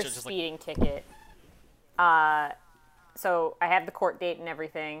 my first speeding ticket. So I had the court date and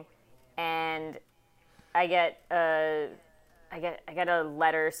everything, and I get a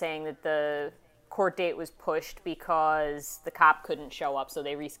letter saying that the court date was pushed because the cop couldn't show up, so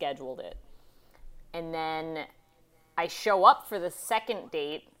they rescheduled it. And then I show up for the second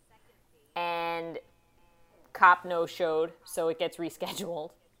date, and cop no-showed, so it gets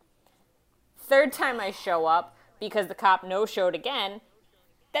rescheduled. Third time I show up, because the cop no-showed again,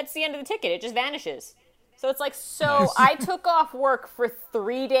 that's the end of the ticket. It just vanishes. So it's like, so nice. I took off work for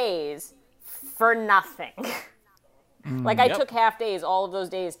 3 days for nothing. Like, I took half days, all of those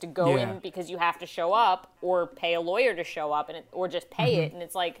days, to go in because you have to show up or pay a lawyer to show up, or just pay it. And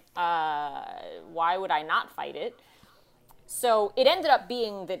it's like, why would I not fight it? So it ended up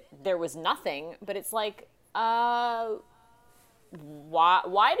being that there was nothing, but it's like, why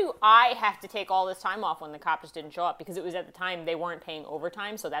do I have to take all this time off when the cop just didn't show up? Because it was at the time they weren't paying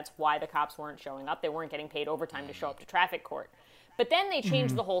overtime, so that's why the cops weren't showing up. They weren't getting paid overtime to show up to traffic court. But then they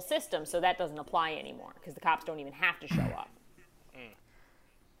changed the whole system, so that doesn't apply anymore, because the cops don't even have to show up.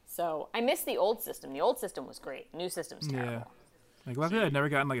 So I miss the old system. The old system was great. The new system's terrible. Yeah. Like, luckily I've never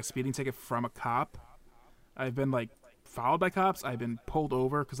gotten, like, a speeding ticket from a cop. I've been, like, followed by cops. I've been pulled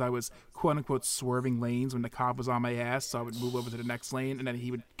over because I was, quote-unquote, swerving lanes when the cop was on my ass, so I would move over to the next lane, and then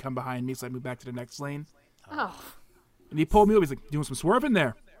he would come behind me, so I'd move back to the next lane. Oh. And he pulled me over. He's like, doing some swerving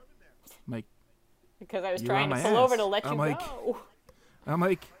there. I'm like, because I was trying to pull over to let you go. I'm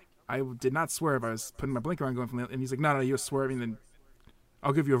like, I did not swerve. I was putting my blinker on going from the, and he's like, no, you were swerving, then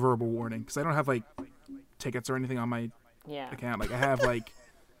I'll give you a verbal warning. Because I don't have, like, tickets or anything on my account. Like, I have, like,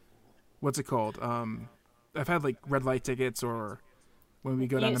 what's it called? I've had, like, red light tickets, or when we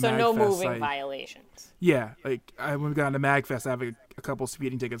go down to MagFest. So no moving violations. Yeah. Like, when we go down to MagFest, I have a couple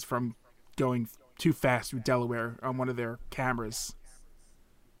speeding tickets from going too fast through Delaware on one of their cameras.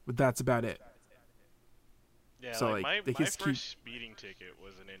 But that's about it. Yeah, so, like, like, my first speeding ticket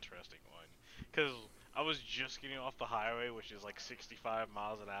was an interesting one. Because I was just getting off the highway, which is, like, 65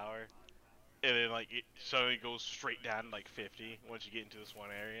 miles an hour. And then, like, it suddenly goes straight down to, like, 50 once you get into this one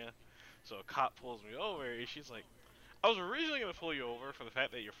area. So a cop pulls me over, and she's like, I was originally going to pull you over for the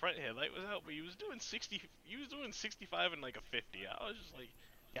fact that your front headlight was out, but you was doing 65 and, like, a 50. I was just like,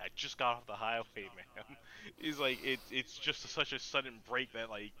 yeah, I just got off the highway, man. He's like, it's just such a sudden break that,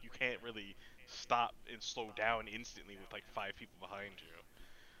 like, you can't really stop and slow down instantly with, like, 5 people behind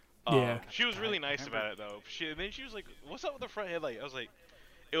you. Yeah. She was really nice about it, though. And then she was like, what's up with the front headlight? I was like,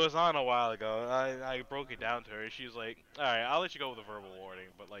 it was on a while ago. I broke it down to her. She was like, alright, I'll let you go with a verbal warning,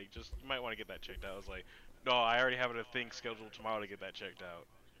 but, like, just, you might want to get that checked out. I was like, no, I already have a thing scheduled tomorrow to get that checked out.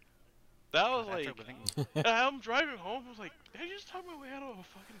 That was like, I'm driving home, I was like, did I just talk my way out of a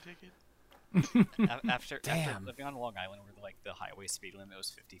fucking ticket? After living on Long Island, where, like, the highway speed limit was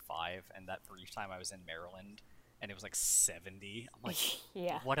 55, and that brief time I was in Maryland, and it was like 70. I'm like,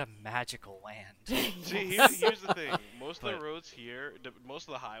 what a magical land. See, here's the thing. Most of the roads here, most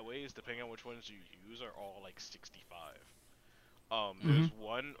of the highways, depending on which ones you use, are all like 65. There's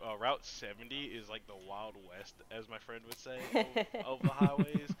one, Route 70 is like the Wild West, as my friend would say, of the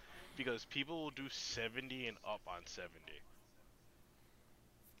highways, because people will do 70 and up on 70.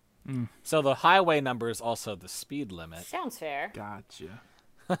 So the highway number is also the speed limit. Sounds fair. Gotcha.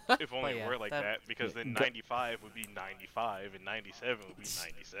 If only it were like that, because then 95 would be 95, and 97 would be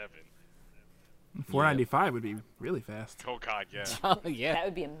 97. 495 would be really fast. Oh god, yeah. Oh yeah. That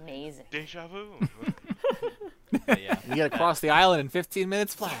would be amazing. Deja vu. Yeah. You get across the island in 15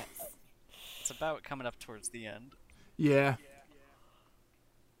 minutes flat. It's about coming up towards the end. Yeah.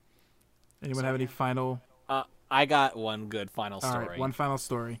 Anyone have any final? I got one good final story. All right, one final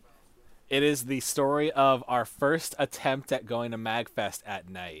story. It is the story of our first attempt at going to MagFest at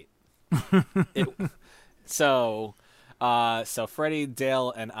night. So Freddie,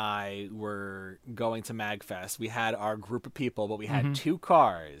 Dale, and I were going to MagFest. We had our group of people, but we had 2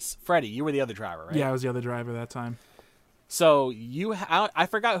 cars. Freddie, you were the other driver, right? Yeah, I was the other driver that time. So I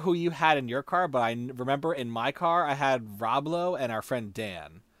forgot who you had in your car, but I remember in my car I had Roblo and our friend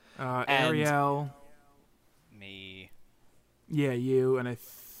Dan. Ariel. Me. Yeah, you, and I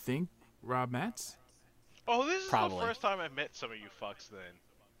think Rob Matz? Oh, this is Probably. the first time I've met some of you fucks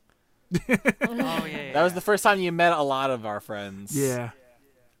then. Oh, yeah. That was the first time you met a lot of our friends. Yeah.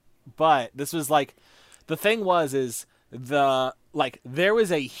 But this was like, the thing is there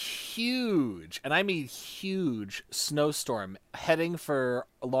was a huge, and I mean huge, snowstorm heading for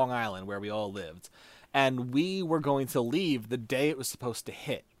Long Island where we all lived. And we were going to leave the day it was supposed to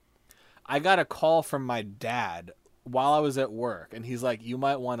hit. I got a call from my dad while I was at work, and he's like, you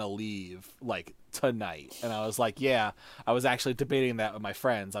might want to leave, like, tonight. And I was like, yeah, I was actually debating that with my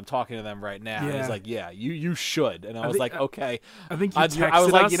friends. I'm talking to them right now. Yeah. And he's like, yeah, you should. And I was like, okay. I think you texted I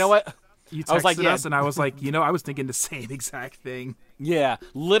was like, us. you know what? You I was like, texted yeah. us, and I was like, I was thinking the same exact thing. Yeah,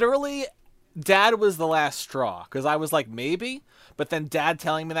 literally, Dad was the last straw because I was like, maybe. But then Dad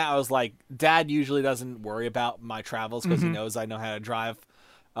telling me that, I was like, Dad usually doesn't worry about my travels because he knows I know how to drive.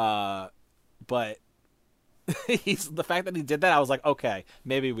 But the fact that he did that, I was like, okay,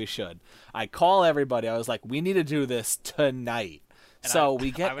 maybe we should. I call everybody. I was like, we need to do this tonight. And so I,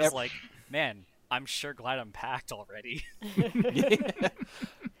 we get. I was like, man, I'm sure glad I'm packed already. Yeah.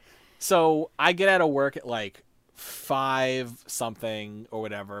 So I get out of work at like 5 something or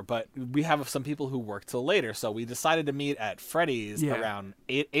whatever, but we have some people who work till later, so we decided to meet at Freddy's around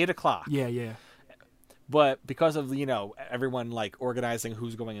 8 o'clock. Yeah. But because of everyone like organizing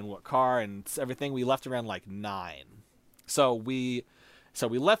who's going in what car and everything, we left around like 9. So we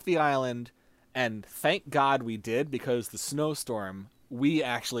left the island, and thank God we did, because the snowstorm, we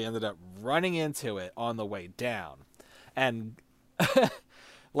actually ended up running into it on the way down. And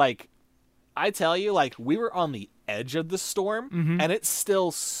like, I tell you, like, we were on the edge of the storm, and it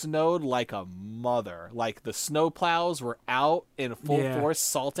still snowed like a mother. Like, the snow plows were out in full force,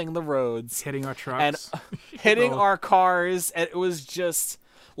 salting the roads, Hitting our and trucks. hitting our cars, and it was just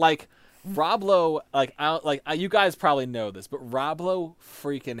like Rob Lowe. You guys probably know this, but Rob Lowe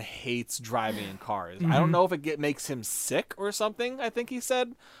freaking hates driving in cars. I don't know if it makes him sick or something, I think he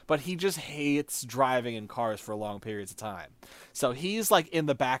said, but he just hates driving in cars for long periods of time. So he's like in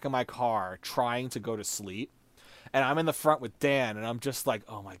the back of my car trying to go to sleep, and I'm in the front with Dan, and I'm just like,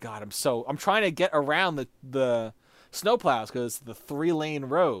 oh my God, I'm trying to get around the snowplows because it's the 3-lane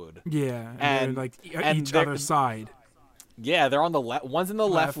road. Yeah, And- they're, like and each they're- other's side. Yeah, they're on the one's in the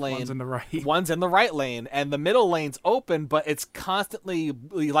left lane, one's in the right. one's in the right lane, and the middle lane's open, but it's constantly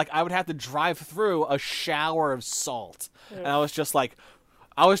like I would have to drive through a shower of salt. And I was just like,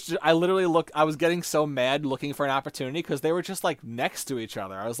 I was getting so mad looking for an opportunity because they were just like next to each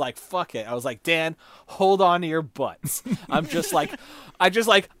other. I was like, fuck it. I was like, Dan, hold on to your butts. I'm just like, I just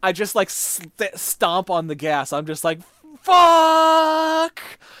stomp on the gas. I'm just like, fuck.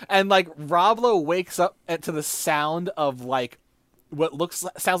 And like Rob Lowe wakes up to the sound of like what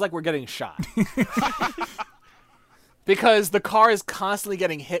sounds like we're getting shot. Because the car is constantly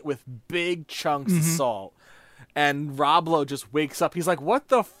getting hit with big chunks of salt. And Rob Lowe just wakes up. He's like, what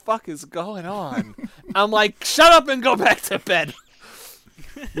the fuck is going on? I'm like, shut up and go back to bed.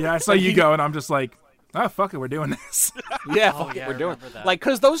 Yeah, I saw you go, and I'm just like, oh, fuck it, we're doing this. Yeah, Oh, fuck yeah, it, I we're doing remember that. like,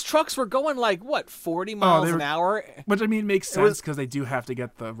 because those trucks were going like what 40 miles they an were- hour. Which, I mean, makes was- sense because they do have to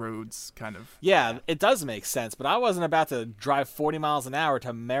get the roads kind of. Yeah, it does make sense, but I wasn't about to drive 40 miles an hour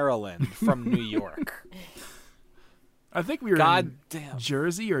to Maryland from New York. I think we were God in damn.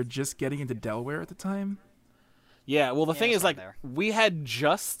 Jersey or just getting into Delaware at the time. Yeah, well, the thing it is, was like, around we had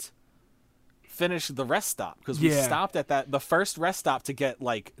just finished the rest stop because we Yeah. stopped at the first rest stop to get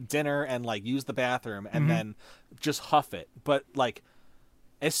like dinner and like use the bathroom and then just huff it. But like,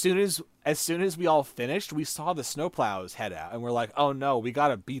 as soon as we all finished, we saw the snowplows head out, and we're like, oh no, we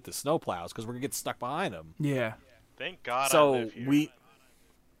gotta beat the snowplows because we're gonna get stuck behind them. Yeah. Thank God I So live here. we.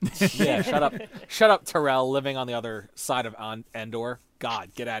 Yeah, shut up, Terrell, living on the other side of Endor.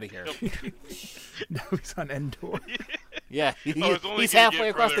 God, get out of here. No, he's on Endor. Yeah, it's only he's gonna halfway get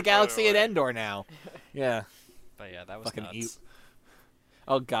across further the and galaxy at further away. Endor now. Yeah, But yeah, that was fucking nuts.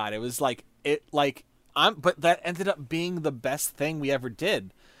 Oh God, it was like but that ended up being the best thing we ever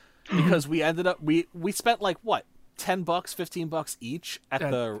did because we ended up we spent like what $10, $15 each at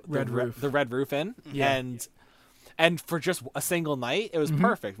At the Red Roof. the Red Roof Inn, Yeah. and for just a single night, it was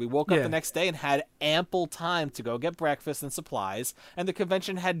perfect. We woke up Yeah. the next day and had ample time to go get breakfast and supplies, and the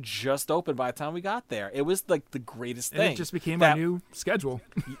convention had just opened by the time we got there. It was like the greatest And thing. it just became that- our new schedule.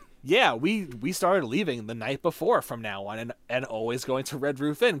 Yeah, we started leaving the night before from now on, and always going to Red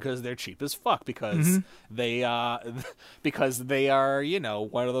Roof Inn because they're cheap as fuck because they are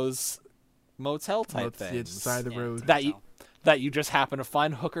one of those motel type It's the things side of the Yeah. road. that you just happen to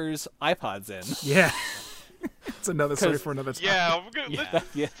find hookers iPods in. Yeah. It's another story 'Cause- for another time. Yeah, we're gonna, Yeah.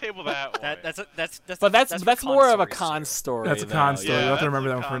 let's table that one. But that's for more of a stories, con too. story. That's a though. con story. Yeah, We'll have to that's remember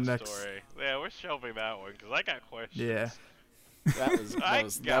a that one for con next. story. Yeah, we're shelving that one because I got questions. Yeah. That was I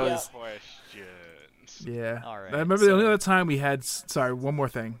that got was questions. Yeah. All right, I remember the only so- other time we had. Sorry, one more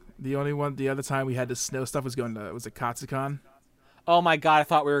thing. The other time we had the snow stuff was going to was it Katsucon? oh my God, I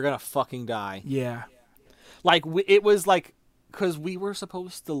thought we were gonna fucking die. Yeah. Like it was like because we were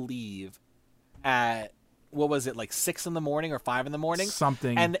supposed to leave at what was it like 6 in the morning or 5 in the morning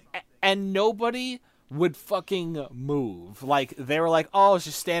Something. and nobody would fucking move. Like they were like, oh, it's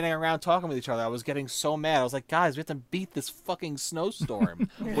just standing around talking with each other. I was getting so mad. I was like, guys, we have to beat this fucking snowstorm.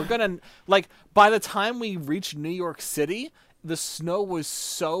 We're gonna like by the time we reached New York City, the snow was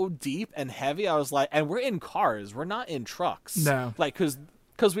so deep and heavy. I was like, and we're in cars. We're not in trucks. No. Like, because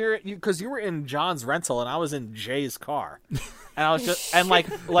you were in John's rental and I was in Jay's car. And I was just, and like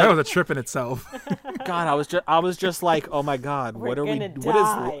that was a trip in itself. God, I was just like, oh my God, We're what are we, gonna what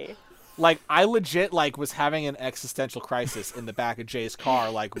die. is, like, I legit, like, was having an existential crisis in the back of Jay's car.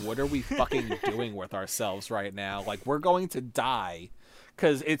 Like, what are we fucking doing with ourselves right now? Like, we're going to die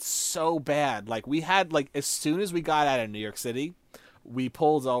because it's so bad. Like, we had, like, as soon as we got out of New York City, we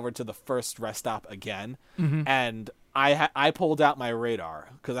pulled over to the first rest stop again. And I pulled out my radar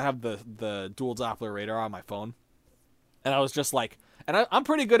because I have the dual Doppler radar on my phone. And I was just like, and I'm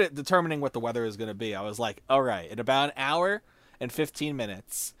pretty good at determining what the weather is going to be. I was like, all right, in about an hour and 15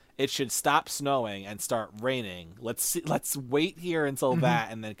 minutes, it should stop snowing and start raining. Let's wait here until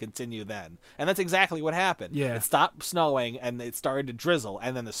that and then continue then. And that's exactly what happened. Yeah. It stopped snowing and it started to drizzle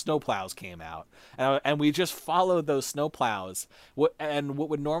and then the snowplows came out. And we just followed those snowplows. And what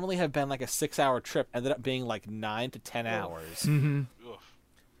would normally have been like a 6-hour trip ended up being like 9 to 10 hours. Oof.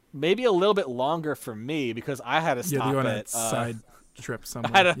 Maybe a little bit longer for me because I had to Yeah, stop they go on at a side trip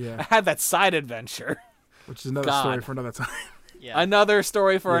somewhere. I had that side adventure. Which is another God. story for another time. Yeah. Another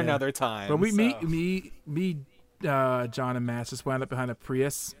story for Yeah. another time. But so. John and Matt just wound up behind a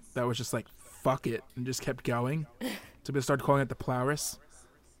Prius that was just like, fuck it, and just kept going. So we started calling it the Plowris.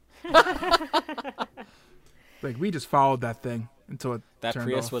 Like, we just followed that thing until it That turned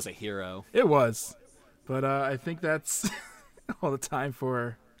Prius off. was a hero. It was. But I think that's all the time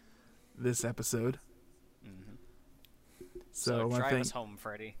for this episode. So I want to drive thank... us home,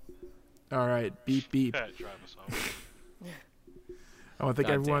 Freddy. All right, beep, beep. Yeah, drive us home. I want to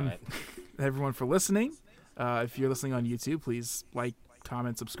thank God damn everyone for listening. If you're listening on YouTube, please like,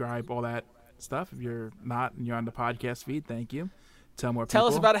 comment, subscribe, all that stuff. If you're not and you're on the podcast feed, thank you. Tell more people. Tell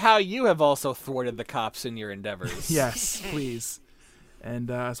us about how you have also thwarted the cops in your endeavors. Yes, please. And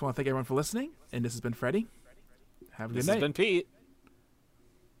I just want to thank everyone for listening. And this has been Freddie. Have a good This night. has been Pete.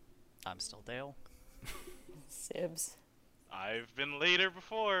 I'm still Dale. Sibs. I've been later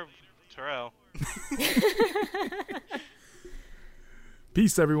before, Terrell.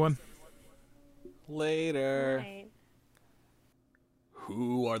 Peace, everyone. Later. Right.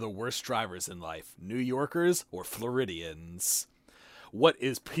 Who are the worst drivers in life, New Yorkers or Floridians? What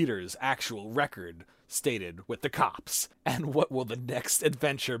is Peter's actual record stated with the cops? And what will the next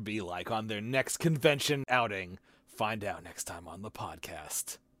adventure be like on their next convention outing? Find out next time on the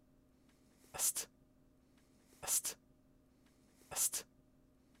podcast.